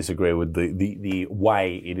just disagree with the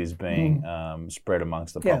way it is being spread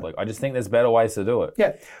amongst the public. I just think there's better ways to do it.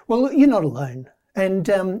 Yeah. Well, you're not alone. And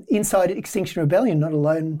inside Extinction Rebellion, not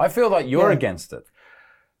alone. I feel like you're against it.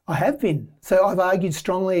 I have been. So I've argued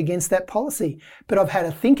strongly against that policy, but I've had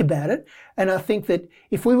to think about it. And I think that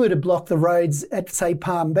if we were to block the roads at, say,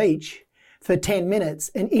 Palm Beach for 10 minutes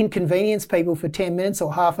and inconvenience people for 10 minutes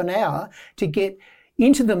or half an hour to get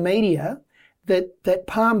into the media that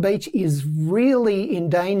Palm Beach is really in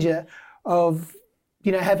danger of,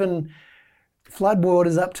 having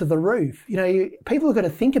floodwaters up to the roof. People have got to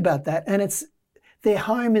think about that, and their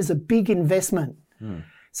home is a big investment.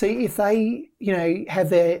 So if they,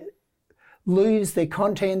 lose their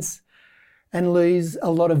contents and lose a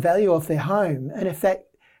lot of value off their home, and if that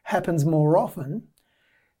happens more often,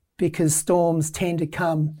 because storms tend to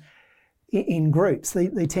come in groups,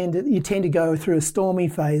 you tend to go through a stormy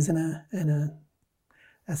phase and a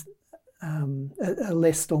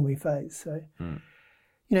less stormy phase. So,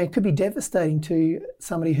 it could be devastating to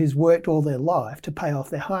somebody who's worked all their life to pay off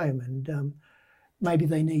their home, and maybe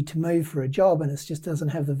they need to move for a job and it just doesn't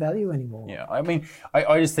have the value anymore. Yeah, I mean,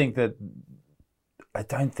 I just think that I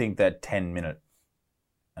don't think that 10-minute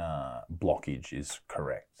blockage is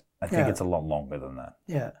correct. I think it's a lot longer than that.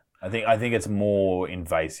 Yeah. I think it's more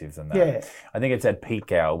invasive than that. Yeah. I think it's that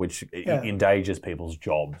peak hour which endangers people's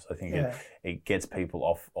jobs. I think it gets people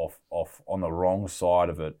off on the wrong side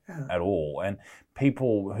of it at all. And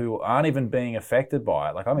people who aren't even being affected by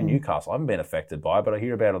it, like I'm in Newcastle, I haven't been affected by it, but I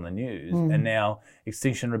hear about it on the news, and now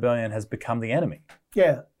Extinction Rebellion has become the enemy.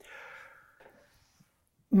 Yeah.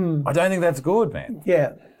 I don't think that's good, man.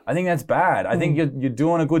 Yeah. I think that's bad. I think you're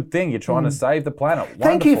doing a good thing. You're trying to save the planet. Wonderful.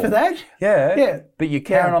 Thank you for that. Yeah. Yeah. But you're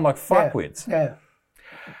carrying on like fuckwits. Yeah.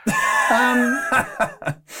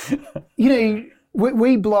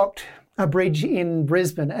 We blocked a bridge in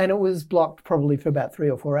Brisbane, and it was blocked probably for about 3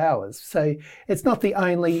 or 4 hours. So it's not the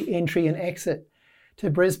only entry and exit to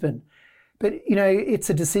Brisbane. But, it's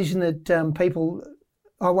a decision that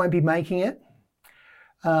I won't be making it.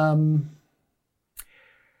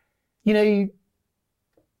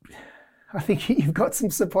 I think you've got some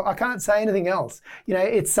support. I can't say anything else.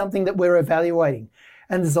 It's something that we're evaluating.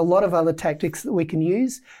 And there's a lot of other tactics that we can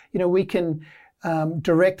use. We can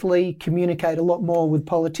directly communicate a lot more with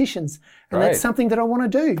politicians. And that's something that I want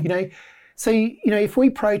to do, So, if we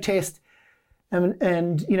protest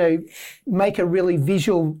and make a really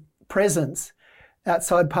visual presence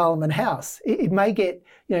outside Parliament House, it may get,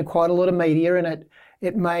 quite a lot of media, and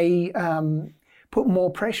it may put more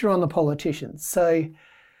pressure on the politicians. So,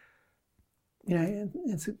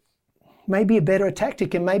 it's maybe a better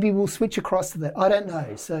tactic, and maybe we'll switch across to that. I don't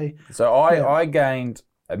know. So I gained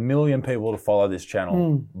 1 million people to follow this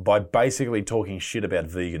channel by basically talking shit about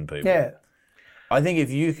vegan people. Yeah. I think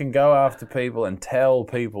if you can go after people and tell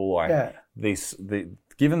people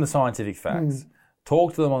give them the scientific facts,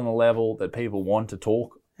 talk to them on the level that people want to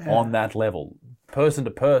talk on that level, person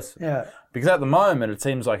to person. Yeah. Because at the moment, it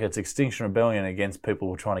seems like it's Extinction Rebellion against people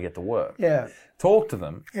who are trying to get to work. Yeah. Talk to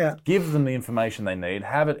them. Yeah. Give them the information they need.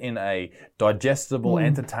 Have it in a digestible,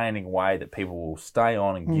 entertaining way that people will stay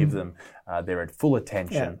on and give them their full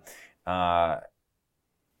attention. Yeah.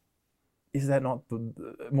 Is that not the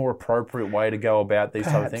more appropriate way to go about these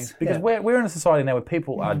type of things? Because we're in a society now where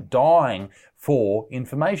people are dying for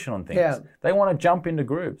information on things. Yeah. They want to jump into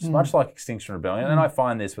groups, much like Extinction Rebellion. And I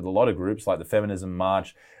find this with a lot of groups like the Feminism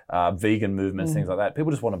March, vegan movements, things like that.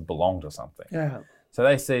 People just want to belong to something. Yeah. So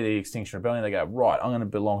they see the Extinction Rebellion, they go, right, I'm going to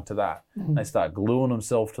belong to that. They start gluing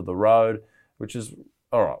themselves to the road, which is,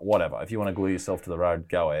 all right, whatever. If you want to glue yourself to the road,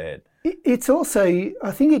 go ahead. It's also,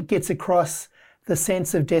 I think it gets across the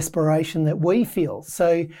sense of desperation that we feel.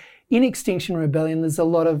 So in Extinction Rebellion, there's a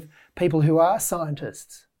lot of people who are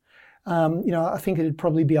scientists. I think it'd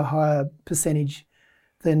probably be a higher percentage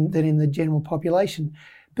than in the general population.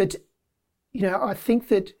 But, I think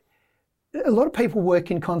that a lot of people work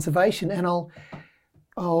in conservation, and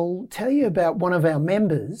I'll tell you about one of our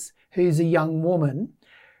members who's a young woman,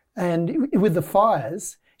 and with the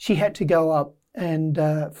fires, she had to go up and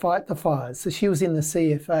fight the fires. So she was in the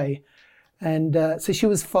CFA. And so she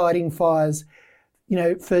was fighting fires,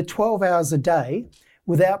 for 12 hours a day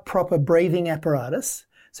without proper breathing apparatus.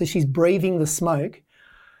 So she's breathing the smoke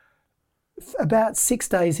about 6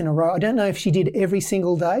 days in a row. I don't know if she did every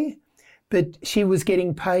single day, but she was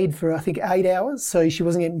getting paid for, I think, 8 hours. So she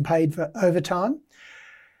wasn't getting paid for overtime.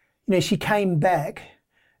 She came back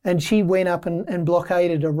and she went up and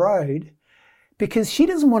blockaded a road, because she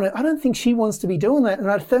doesn't want to, I don't think she wants to be doing that. And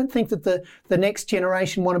I don't think that the next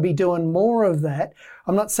generation want to be doing more of that.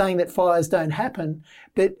 I'm not saying that fires don't happen,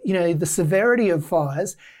 but, the severity of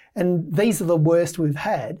fires, and these are the worst we've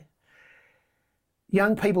had,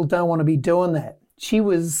 young people don't want to be doing that. She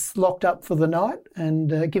was locked up for the night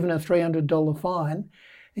and given a $300 fine,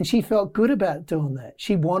 and she felt good about doing that.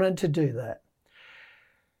 She wanted to do that.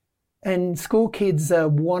 And school kids are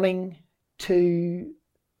wanting to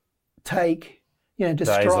take, to Days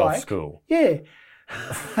strike. off school. Yeah.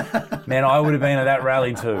 Man, I would have been at that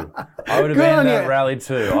rally too. I would have been at that rally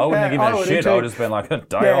too. I wouldn't have given a shit. I would have just been like, a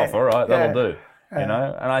day off, all right, that'll do. And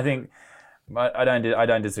I think, I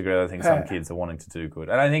don't disagree. I think some kids are wanting to do good.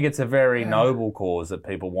 And I think it's a very noble cause that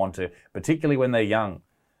people want to, particularly when they're young.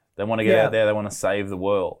 They want to get out there, they want to save the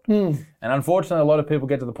world. And unfortunately, a lot of people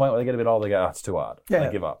get to the point where they get a bit older, they go, it's too hard. And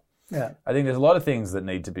they give up. Yeah. I think there's a lot of things that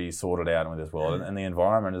need to be sorted out in this world, and the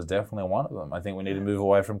environment is definitely one of them. I think we need to move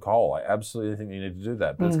away from coal. I absolutely think we need to do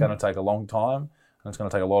that, but it's going to take a long time, and it's going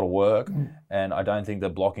to take a lot of work, and I don't think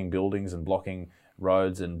that blocking buildings and blocking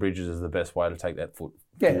roads and bridges is the best way to take that foot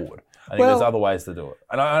forward. I think there's other ways to do it.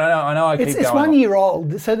 And I know I keep going. It's 1 year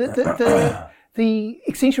old, so the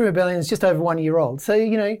Extinction Rebellion is just over 1 year old. So,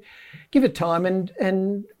 give it time, and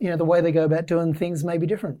the way they go about doing things may be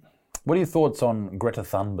different. What are your thoughts on Greta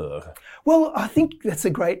Thunberg? Well, I think that's a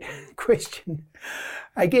great question.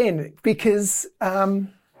 Again, because I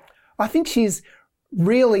think she's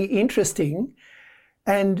really interesting.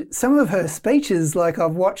 And some of her speeches, like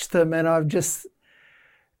I've watched them and I've just,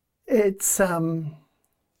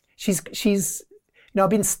 she's, I've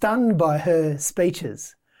been stunned by her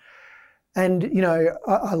speeches. And,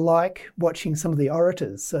 I like watching some of the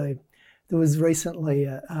orators. So there was recently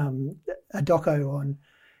a doco on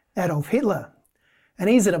Adolf Hitler. And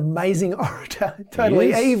he's an amazing orator,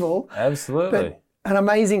 totally evil. Absolutely. But an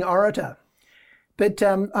amazing orator. But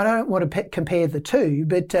I don't want to compare the two,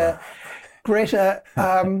 but Greta,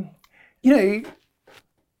 I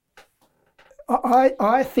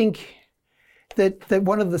think that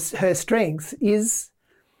one of her strengths is,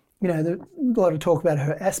 a lot of talk about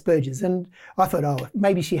her Asperger's, and I thought,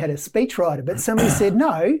 maybe she had a speechwriter, but somebody said,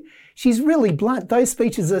 no, she's really blunt. Those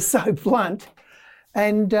speeches are so blunt.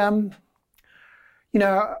 And, I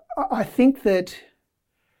think that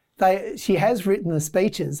she has written the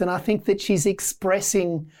speeches, and I think that she's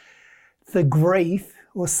expressing the grief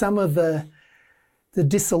or some of the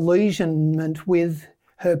disillusionment with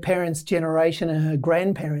her parents' generation and her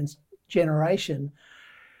grandparents' generation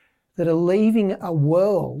that are leaving a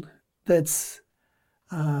world that's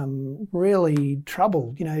really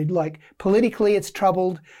troubled. Like politically it's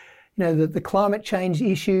troubled, the climate change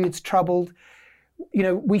issue, it's troubled.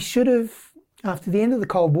 We should have, after the end of the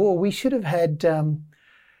Cold War, we should have had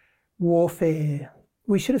warfare.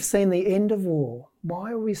 We should have seen the end of war.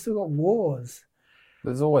 Why have we still got wars?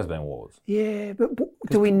 There's always been wars. Yeah, but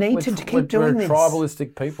do we need to keep doing this? We're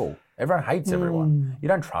tribalistic people. Everyone hates everyone. You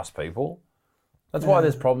don't trust people. That's why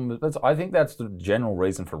there's problems. I think that's the general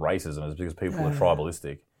reason for racism, is because people are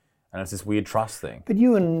tribalistic. And it's this weird trust thing. But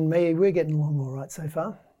you and me, we're getting along all right so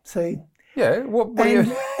far. So yeah,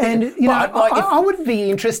 I would be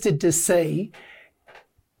interested to see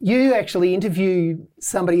you actually interview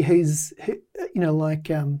somebody who's, like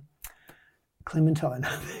Clementine.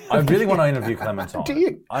 I really want to interview Clementine. Do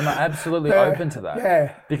you? I'm absolutely open to that.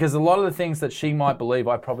 Yeah. Because a lot of the things that she might believe,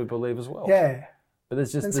 I probably believe as well. Yeah. But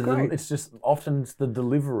it's just it's just often it's the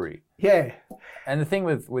delivery. Yeah. And the thing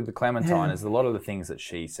with the Clementine is a lot of the things that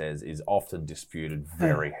she says is often disputed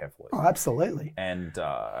very heavily. Oh, absolutely. And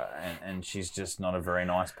she's just not a very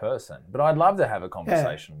nice person. But I'd love to have a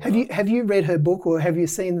conversation with her. Have you read her book, or have you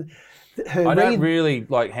seen her? I don't really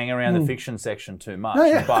hang around the fiction section too much.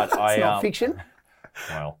 No, but it's not fiction.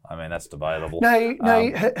 Well, I mean that's debatable. No.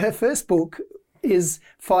 Her first book is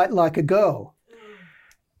Fight Like a Girl.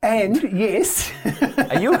 And yes.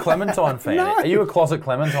 Are you a Clementine fan? No. Are you a closet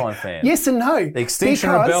Clementine fan? Yes and no. The Extinction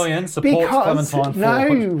Rebellion supports Clementine No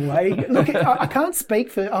Ford. way. Look, I can't speak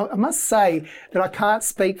for, I must say that I can't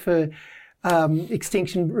speak for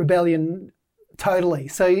Extinction Rebellion totally.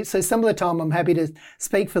 So some of the time I'm happy to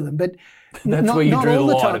speak for them, but that's not, where you not drew the all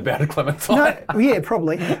the line time. about Clementine. No, yeah,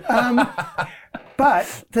 probably.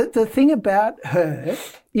 But the thing about her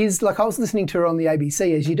is, like, I was listening to her on the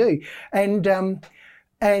ABC, as you do,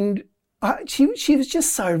 and she was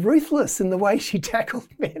just so ruthless in the way she tackled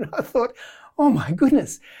me. And I thought, oh my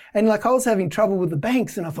goodness. And like I was having trouble with the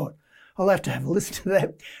banks, and I thought, I'll have to have a listen to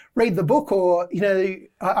that, read the book, or,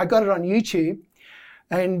 I got it on YouTube.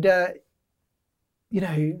 And,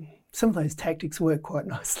 some of those tactics work quite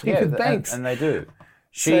nicely with banks. And they do.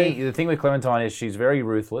 The thing with Clementine is she's very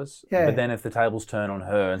ruthless, but then if the tables turn on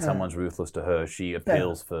her and someone's ruthless to her, she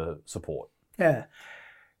appeals for support. Yeah.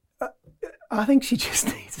 I think she just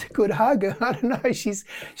needs a good hug. I don't know. She's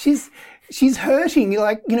hurting.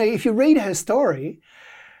 Like, if you read her story,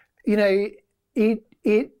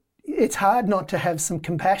 it's hard not to have some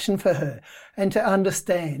compassion for her and to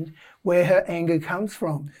understand where her anger comes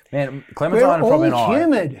from. Man, Clementine and probably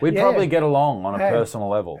humid. We'd probably get along on a personal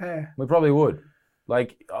level. Yeah. We probably would.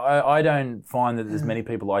 Like, I don't find that there's many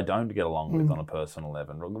people I don't get along with on a personal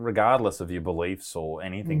level, regardless of your beliefs or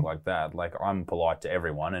anything like that. Like, I'm polite to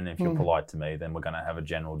everyone, and if you're polite to me, then we're going to have a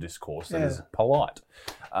general discourse that is polite.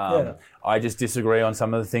 I just disagree on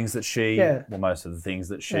some of the things that most of the things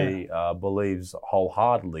that she believes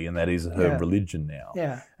wholeheartedly, and that is her religion now.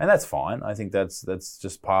 Yeah. And that's fine. I think that's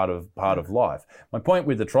just part of life. My point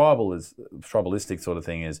with the tribalistic sort of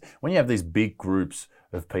thing is when you have these big groups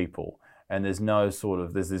of people, and there's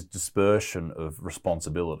this dispersion of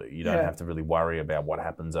responsibility. You don't have to really worry about what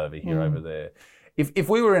happens over here, over there. If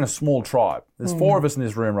we were in a small tribe, there's 4 of us in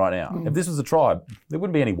this room right now. If this was a tribe, there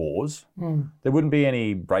wouldn't be any wars. There wouldn't be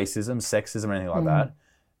any racism, sexism, or anything like that,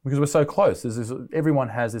 because we're so close. Everyone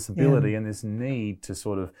has this ability and this need to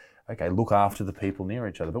sort of, look after the people near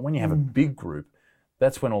each other. But when you have a big group,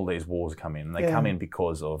 that's when all these wars come in. And they come in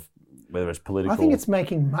because of whether it's political. I think it's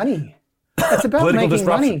making money. It's about Political making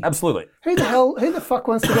disruption. money. Absolutely. Who the fuck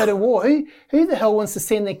wants to go to war? Who the hell wants to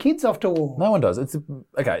send their kids off to war? No one does. It's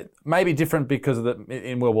okay. Maybe different because of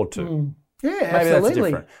in World War II. Yeah, Maybe absolutely. that's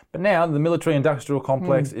different. But now the military-industrial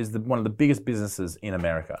complex is one of the biggest businesses in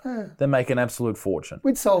America. They make an absolute fortune.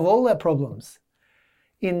 We'd solve all our problems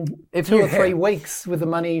in 2 or 3 weeks with the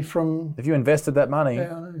money from... If you invested that money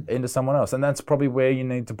into someone else, and that's probably where you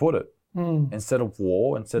need to put it. Instead of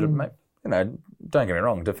war, instead of... don't get me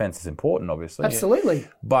wrong, defence is important, obviously. Absolutely.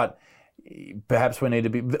 But perhaps we need to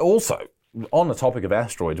be... Also, on the topic of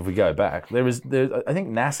asteroids, if we go back, I think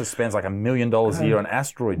NASA spends like $1 million a year on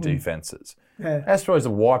asteroid defences. Yeah. Asteroids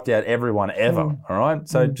have wiped out everyone ever, all right?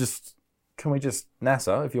 So can we just,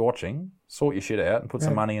 NASA, if you're watching, sort your shit out and put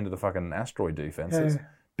some money into the fucking asteroid defences? Yeah.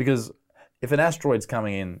 Because if an asteroid's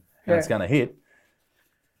coming in and it's going to hit,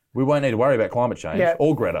 we won't need to worry about climate change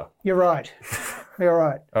or Greta. You're right. You're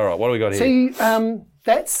right. All right, what do we got here? So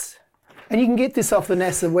that's... And you can get this off the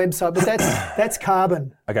NASA website, but that's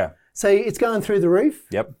carbon. Okay. So it's going through the roof.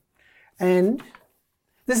 Yep. And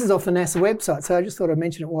this is off the NASA website, so I just thought I'd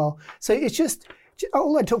mention it while. So it's just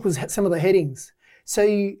all I took was some of the headings.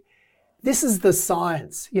 So this is the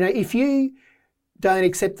science. If you don't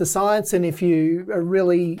accept the science and if you are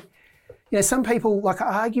really, some people, like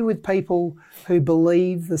I argue with people who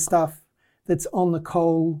believe the stuff that's on the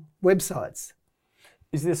coal websites.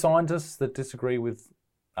 Is there scientists that disagree with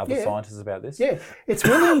other scientists about this? Yeah, it's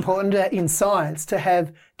really important in science to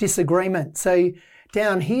have disagreement. So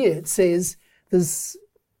down here it says there's,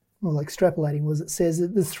 extrapolating it says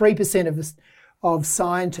that there's 3% of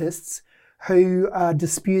scientists who are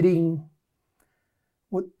disputing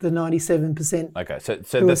what the 97%. Okay, so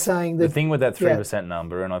who are saying that the thing with that 3%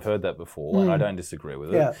 number, and I've heard that before, and I don't disagree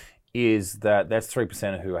with it, is that's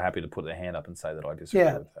 3% who are happy to put their hand up and say that I disagree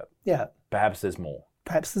with that. Yeah. Perhaps there's more.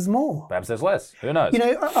 Perhaps there's more. Perhaps there's less. Who knows?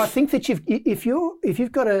 I think that if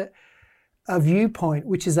you've got a viewpoint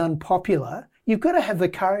which is unpopular, you've got to have the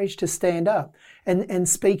courage to stand up and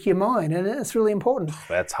speak your mind, and it's really important.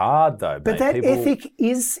 That's hard though. But that ethic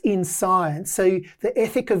is in science. So the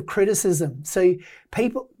ethic of criticism. So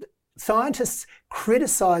scientists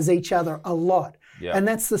criticize each other a lot, and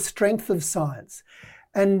that's the strength of science.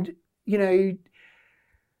 And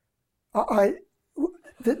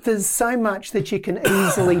there's so much that you can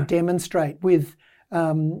easily demonstrate with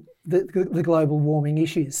the global warming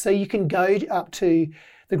issues. So you can go up to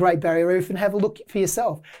the Great Barrier Reef and have a look for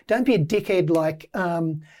yourself. Don't be a dickhead like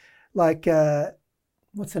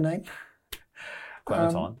what's her name?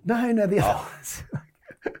 Clementine. No, the other ones.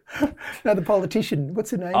 No, the politician.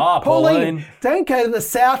 What's her name? Pauline. Don't go to the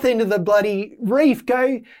south end of the bloody reef.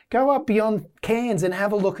 Go up beyond Cairns and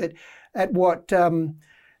have a look at what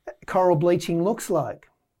coral bleaching looks like.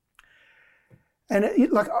 And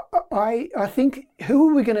I think, who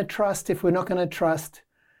are we going to trust if we're not going to trust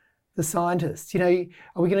the scientists? Are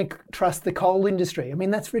we going to trust the coal industry? I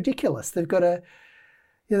mean, that's ridiculous. They've got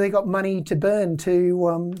they've got money to burn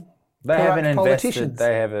to they haven't invested. Politicians.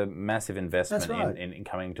 They have a massive investment right. in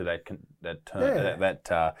coming to that coming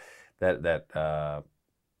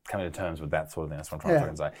to terms with that sort of thing. That's what I'm trying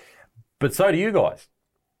to say. But so do you guys,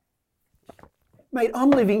 mate. I'm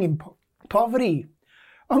living in poverty.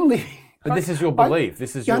 I'm living. But this is your belief.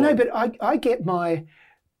 This is your... I know, but I get my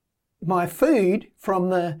food from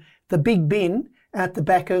the big bin at the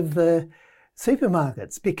back of the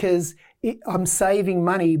supermarkets because I'm saving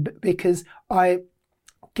money because I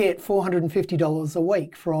get $450 a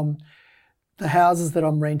week from the houses that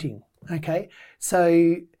I'm renting. Okay,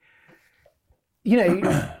 so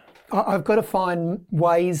I've got to find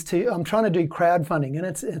ways to. I'm trying to do crowdfunding, and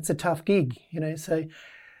it's a tough gig. So.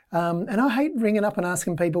 And I hate ringing up and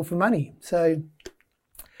asking people for money. So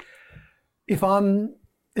I'm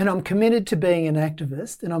committed to being an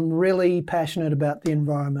activist and I'm really passionate about the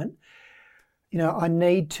environment, I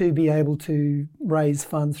need to be able to raise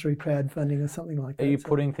funds through crowdfunding or something like that. Are you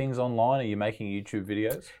putting things online? Are you making YouTube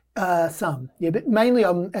videos? Some, yeah, but mainly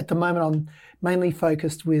I'm mainly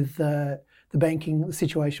focused with the banking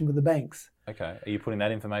situation with the banks. Okay. Are you putting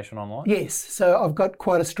that information online? Yes. So I've got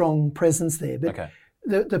quite a strong presence there. But okay.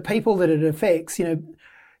 The people that it affects,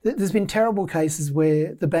 there's been terrible cases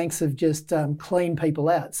where the banks have just cleaned people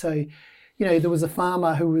out. So, there was a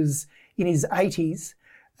farmer who was in his 80s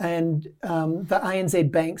and the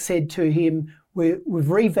ANZ Bank said to him, we've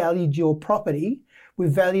revalued your property. We've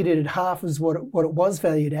valued it at half as what it was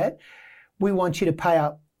valued at. We want you to pay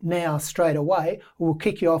up now straight away or we'll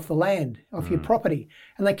kick you off the land, off your property.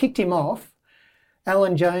 And they kicked him off.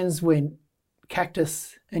 Alan Jones went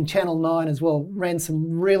Cactus and Channel 9 as well, ran some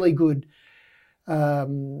really good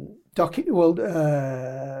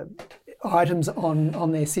items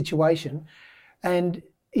on their situation. And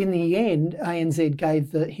in the end, ANZ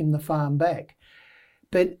gave him the farm back.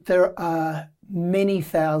 But there are many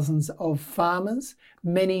thousands of farmers,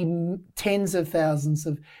 many tens of thousands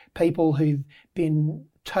of people who've been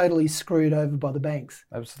totally screwed over by the banks.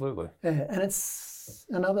 Absolutely. Yeah, and it's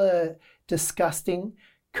another disgusting,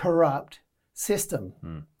 corrupt system.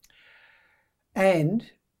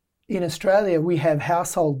 And in Australia, we have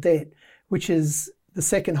household debt, which is the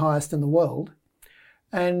second highest in the world.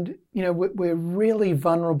 And, we're really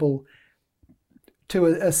vulnerable to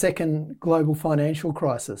a second global financial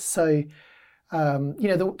crisis. So,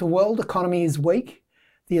 the world economy is weak.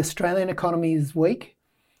 The Australian economy is weak.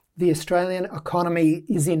 The Australian economy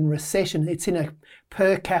is in recession. It's in a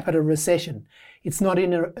per capita recession. It's not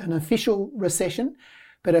in an official recession,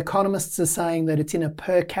 but economists are saying that it's in a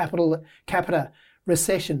per capita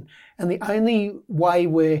recession. And the only way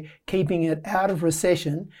we're keeping it out of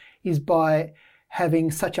recession is by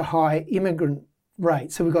having such a high immigrant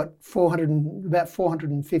rate. So we've got about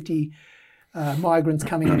 450 migrants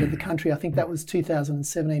coming into the country. I think that was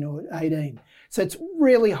 2017 or 18. So it's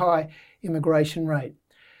really high immigration rate.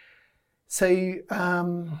 So,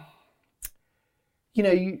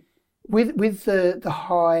 with the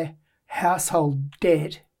high household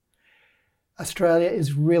debt, Australia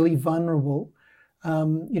is really vulnerable.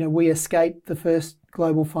 We escaped the first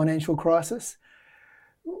global financial crisis.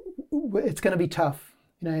 It's going to be tough.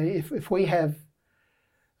 If we have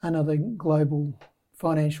another global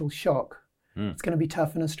financial shock, it's going to be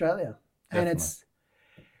tough in Australia. Definitely. And it's,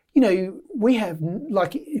 we have,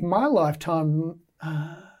 like in my lifetime,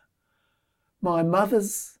 my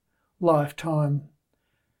mother's lifetime,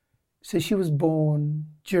 so she was born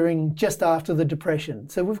just after the Depression.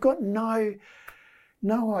 So we've got no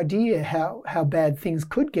idea how bad things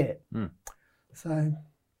could get. So,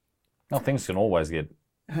 things can always get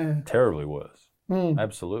terribly worse.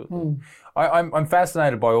 Absolutely. I'm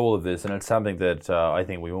fascinated by all of this, and it's something that I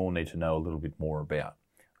think we all need to know a little bit more about.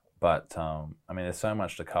 But, there's so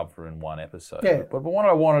much to cover in one episode. Yeah. But what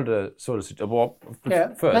I wanted to sort of... First,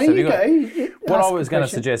 no, have you go. What I was going to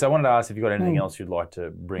question. suggest, I wanted to ask if you've got anything else you'd like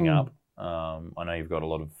to bring up. I know you've got a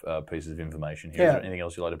lot of pieces of information here. Is there anything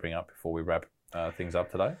else you'd like to bring up before we wrap things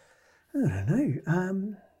up today? I don't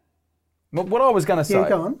know. Well, what I was going to say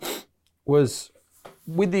Go on. was...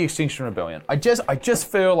 with the Extinction Rebellion, I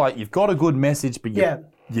just feel like you've got a good message, but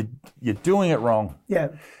you're doing it wrong. Yeah.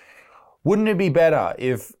 Wouldn't it be better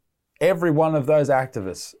if every one of those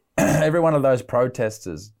activists, every one of those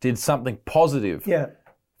protesters did something positive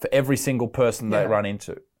for every single person they run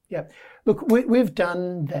into? Yeah. Look, we've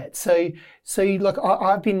done that. So look,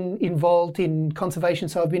 I've been involved in conservation,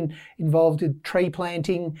 so I've been involved in tree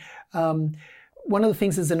planting. One of the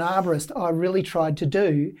things as an arborist I really tried to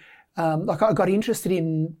do, I got interested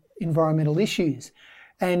in environmental issues,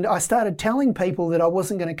 and I started telling people that I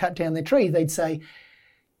wasn't going to cut down their tree. They'd say,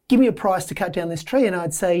 give me a price to cut down this tree. And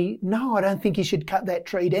I'd say, no, I don't think you should cut that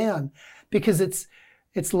tree down because it's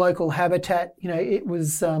local habitat. It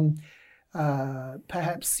was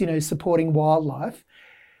perhaps, supporting wildlife.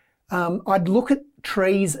 I'd look at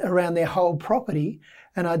trees around their whole property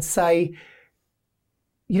and I'd say,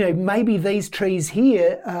 maybe these trees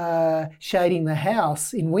here are shading the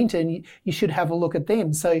house in winter and you should have a look at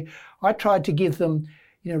them. So I tried to give them,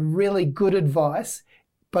 really good advice,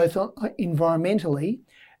 both environmentally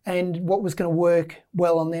and what was going to work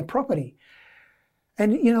well on their property.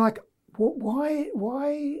 And,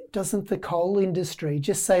 why doesn't the coal industry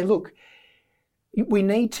just say, look, we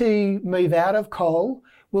need to move out of coal.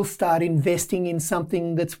 We'll start investing in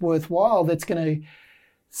something that's worthwhile, that's going to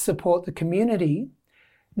support the community.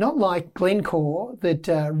 Not like Glencore that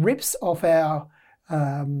rips off our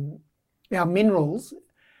minerals,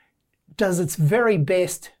 does its very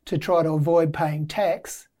best to try to avoid paying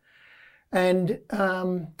tax, and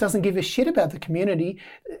doesn't give a shit about the community.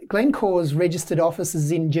 Glencore's registered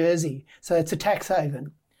offices in Jersey, so it's a tax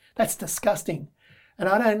haven. That's disgusting. And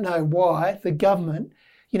I don't know why the government,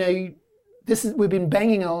 we've been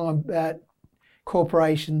banging on about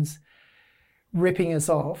corporations ripping us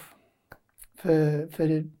off for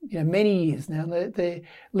many years now. They're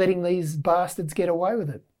letting these bastards get away with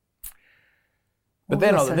it. But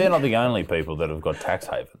they're not the only people that have got tax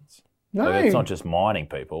havens. No. Like, it's not just mining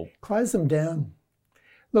people. Close them down.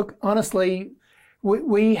 Look, honestly,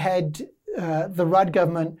 we had the Rudd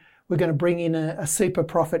government were going to bring in a super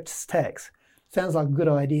profits tax. Sounds like a good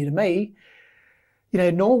idea to me.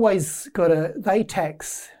 Norway's they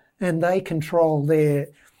tax and they control their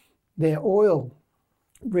oil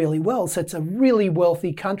really well. So it's a really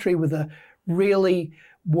wealthy country with a really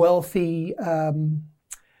wealthy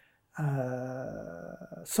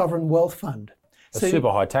sovereign wealth fund. A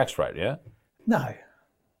super high tax rate, yeah? No.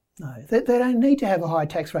 They don't need to have a high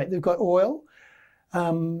tax rate. They've got oil.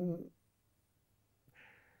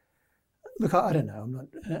 Look, I don't know. I'm not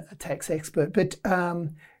a tax expert, but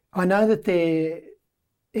I know that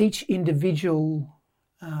each individual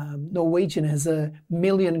Norwegian has 1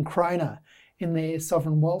 million kroner in their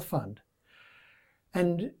sovereign wealth fund.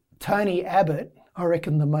 And Tony Abbott, I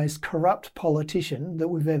reckon the most corrupt politician that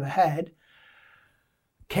we've ever had,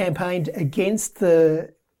 campaigned against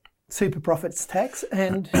the super profits tax,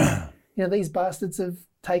 and these bastards have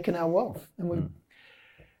taken our wealth, and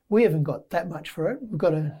we haven't got that much for it. We've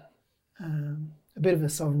got a bit of a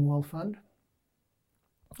sovereign wealth fund,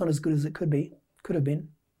 not as good as it could have been.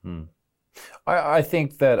 I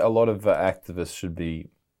think that a lot of activists should be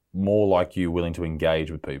more like you, willing to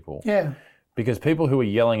engage with people. Yeah. Because people who are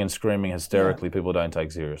yelling and screaming hysterically, people don't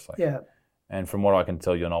take seriously. Yeah. And from what I can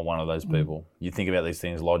tell, you're not one of those people. You think about these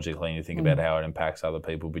things logically, and you think about how it impacts other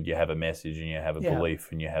people, but you have a message and you have a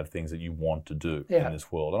belief and you have things that you want to do in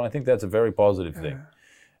this world. And I think that's a very positive thing.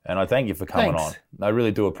 And I thank you for coming on. I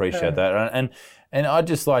really do appreciate that. And I'd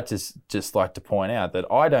just like to point out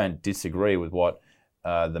that I don't disagree with what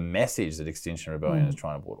the message that Extinction Rebellion is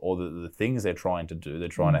trying to put, or the things they're trying to do. They're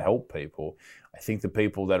trying to help people. I think the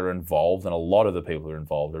people that are involved, and a lot of the people who are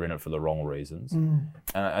involved, are in it for the wrong reasons. And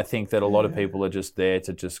I think that a lot of people are just there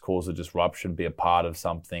to just cause a disruption, be a part of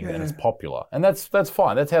something, and it's popular. And that's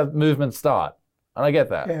fine. That's how movements start. And I get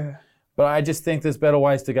that. Yeah. But I just think there's better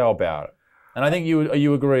ways to go about it. And I think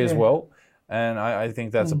you agree as well. And I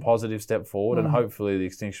think that's a positive step forward. And hopefully the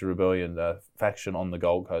Extinction Rebellion faction on the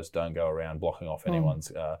Gold Coast don't go around blocking off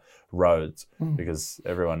anyone's roads, because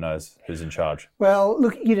everyone knows who's in charge. Well,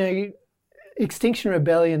 look, Extinction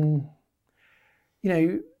Rebellion,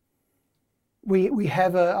 we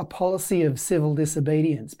have a policy of civil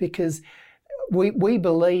disobedience, because we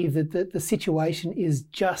believe that the situation is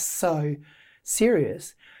just so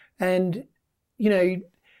serious. And,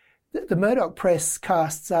 the Murdoch press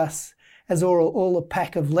casts us as all a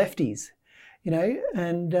pack of lefties,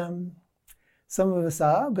 and some of us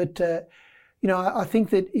are. But, I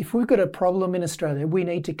think that if we've got a problem in Australia, we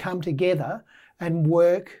need to come together and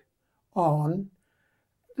work on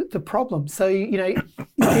the problem. So,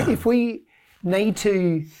 if we need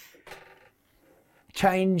to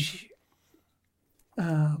change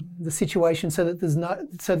the situation so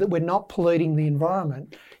that we're not polluting the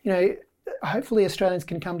environment, hopefully Australians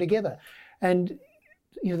can come together. And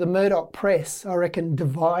the Murdoch press, I reckon,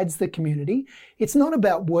 divides the community. It's not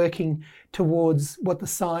about working towards what the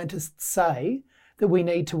scientists say that we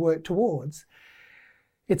need to work towards.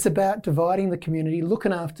 It's about dividing the community,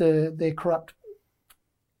 looking after their corrupt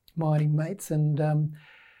mining mates. And, I'm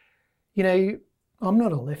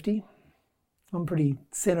not a lefty. I'm pretty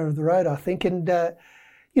centre of the road, I think. And,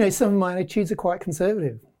 some of my attitudes are quite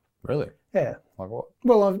conservative. Really? Yeah. Like what?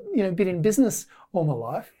 Well, I've, been in business all my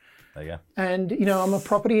life. There you go. And, I'm a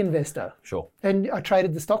property investor. Sure. And I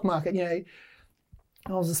traded the stock market. I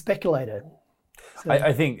was a speculator. So,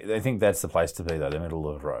 I think that's the place to be, though, the middle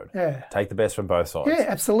of the road. Yeah. Take the best from both sides. Yeah,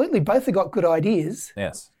 absolutely. Both have got good ideas.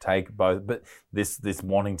 Yes, take both. But this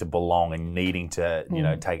wanting to belong and needing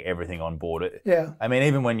to, take everything on board. Yeah. I mean,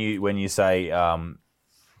 even when you say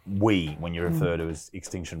when you refer to as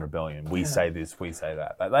Extinction Rebellion, we say this, we say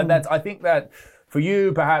that. That's I think that for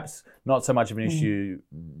you, perhaps not so much of an issue.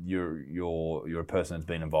 You're a person that's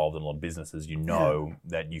been involved in a lot of businesses. You know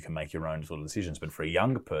that you can make your own sort of decisions. But for a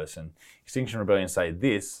younger person, Extinction Rebellion say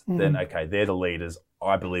this, then okay, they're the leaders.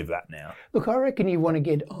 I believe that now. Look, I reckon you want to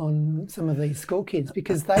get on some of these school kids,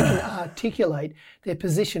 because they can articulate their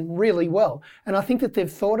position really well. And I think that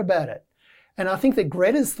they've thought about it. And I think that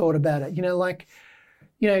Greta's thought about it.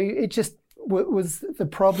 It just was the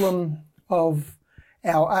problem of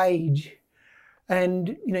our age.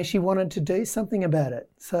 And, she wanted to do something about it.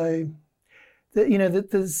 So, that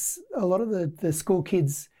there's a lot of the school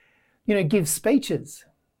kids, give speeches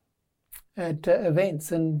at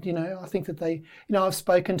events. And, I think that they, I've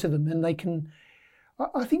spoken to them, and they can,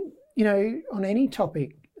 I think, on any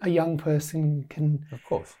topic, a young person can, of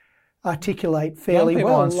course, articulate fairly young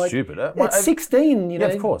people well. Aren't stupid. At 16, Yeah,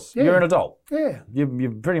 of course. Yeah. You're an adult. Yeah.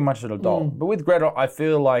 You're pretty much an adult. But with Greta, I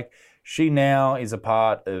feel like she now is a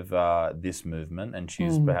part of this movement, and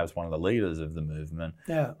she's perhaps one of the leaders of the movement.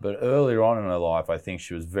 Yeah. But earlier on in her life, I think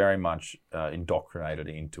she was very much indoctrinated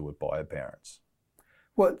into it by her parents.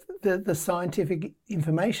 What, the scientific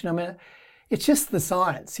information? I mean, it's just the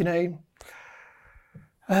science,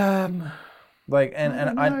 Like,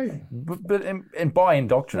 and by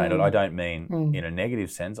indoctrinated, I don't mean in a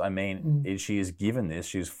negative sense. I mean, she is given this,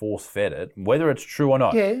 she's force-fed it, whether it's true or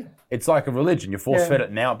not. Yeah. It's like a religion. You're force-fed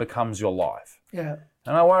it, now it becomes your life. Yeah.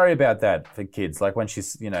 And I worry about that for kids. Like when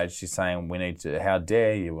she's saying, we need to, how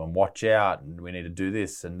dare you, and watch out, and we need to do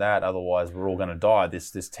this and that, otherwise we're all going to die,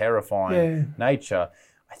 this terrifying nature.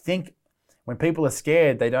 I think when people are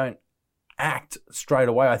scared, they don't act straight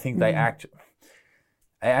away. I think they act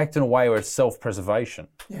in a way where it's self-preservation.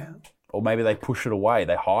 Yeah. Or maybe they push it away,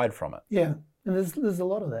 they hide from it. Yeah, and there's a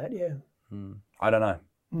lot of that, yeah. I don't know.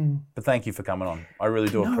 But thank you for coming on. I really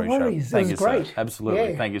do appreciate worries. it. Thank you, great. sir.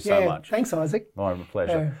 Absolutely. Thank you so much. Thanks, Isaac. My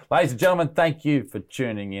pleasure. Ladies and gentlemen, thank you for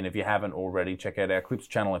tuning in. If you haven't already, check out our Clips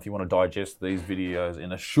channel if you want to digest these videos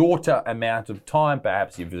in a shorter amount of time.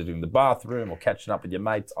 Perhaps you're visiting the bathroom or catching up with your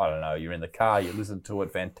mates. I don't know. You're in the car, you listen to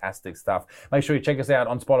it. Fantastic stuff. Make sure you check us out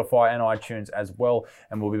on Spotify and iTunes as well.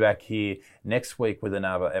 And we'll be back here next week with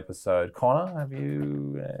another episode. Connor, have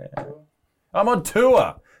you... I'm on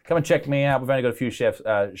tour. Come and check me out. We've only got a few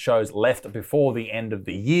shows left before the end of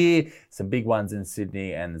the year. Some big ones in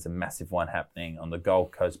Sydney, and there's a massive one happening on the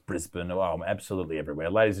Gold Coast, Brisbane. Oh, I'm absolutely everywhere.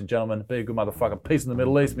 Ladies and gentlemen, be a good motherfucker. Peace in the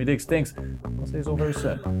Middle East. Me dick stinks. I'll see you all very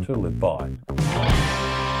soon. Toodaloo. Bye.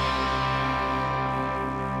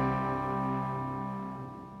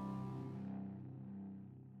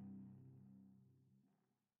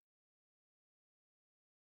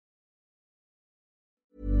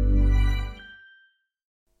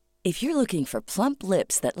 If you're looking for plump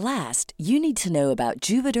lips that last, you need to know about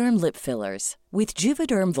Juvederm lip fillers. With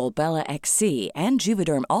Juvederm Volbella XC and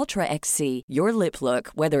Juvederm Ultra XC, your lip look,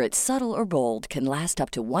 whether it's subtle or bold, can last up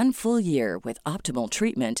to 1 full year with optimal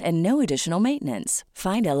treatment and no additional maintenance.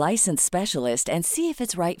 Find a licensed specialist and see if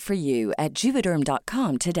it's right for you at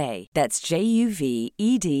Juvederm.com today. That's JUVEDERM.com.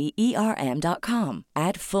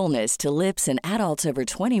 Add fullness to lips in adults over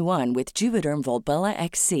 21 with Juvederm Volbella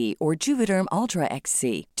XC or Juvederm Ultra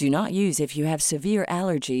XC. Do not use if you have severe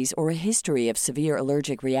allergies or a history of severe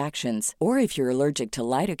allergic reactions, or if you're allergic to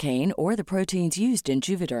lidocaine or the proteins used in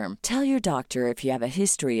Juvederm. Tell your doctor if you have a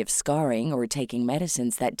history of scarring or taking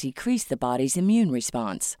medicines that decrease the body's immune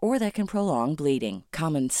response or that can prolong bleeding.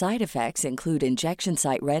 Common side effects include injection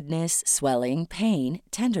site redness, swelling, pain,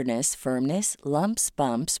 tenderness, firmness, lumps,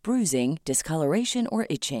 bumps, bruising, discoloration, or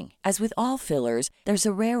itching. As with all fillers, there's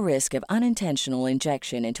a rare risk of unintentional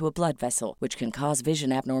injection into a blood vessel, which can cause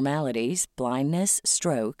vision abnormalities, blindness,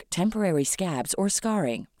 stroke, temporary scabs, or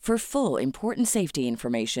scarring. For full, important safety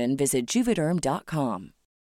information, visit Juvederm.com.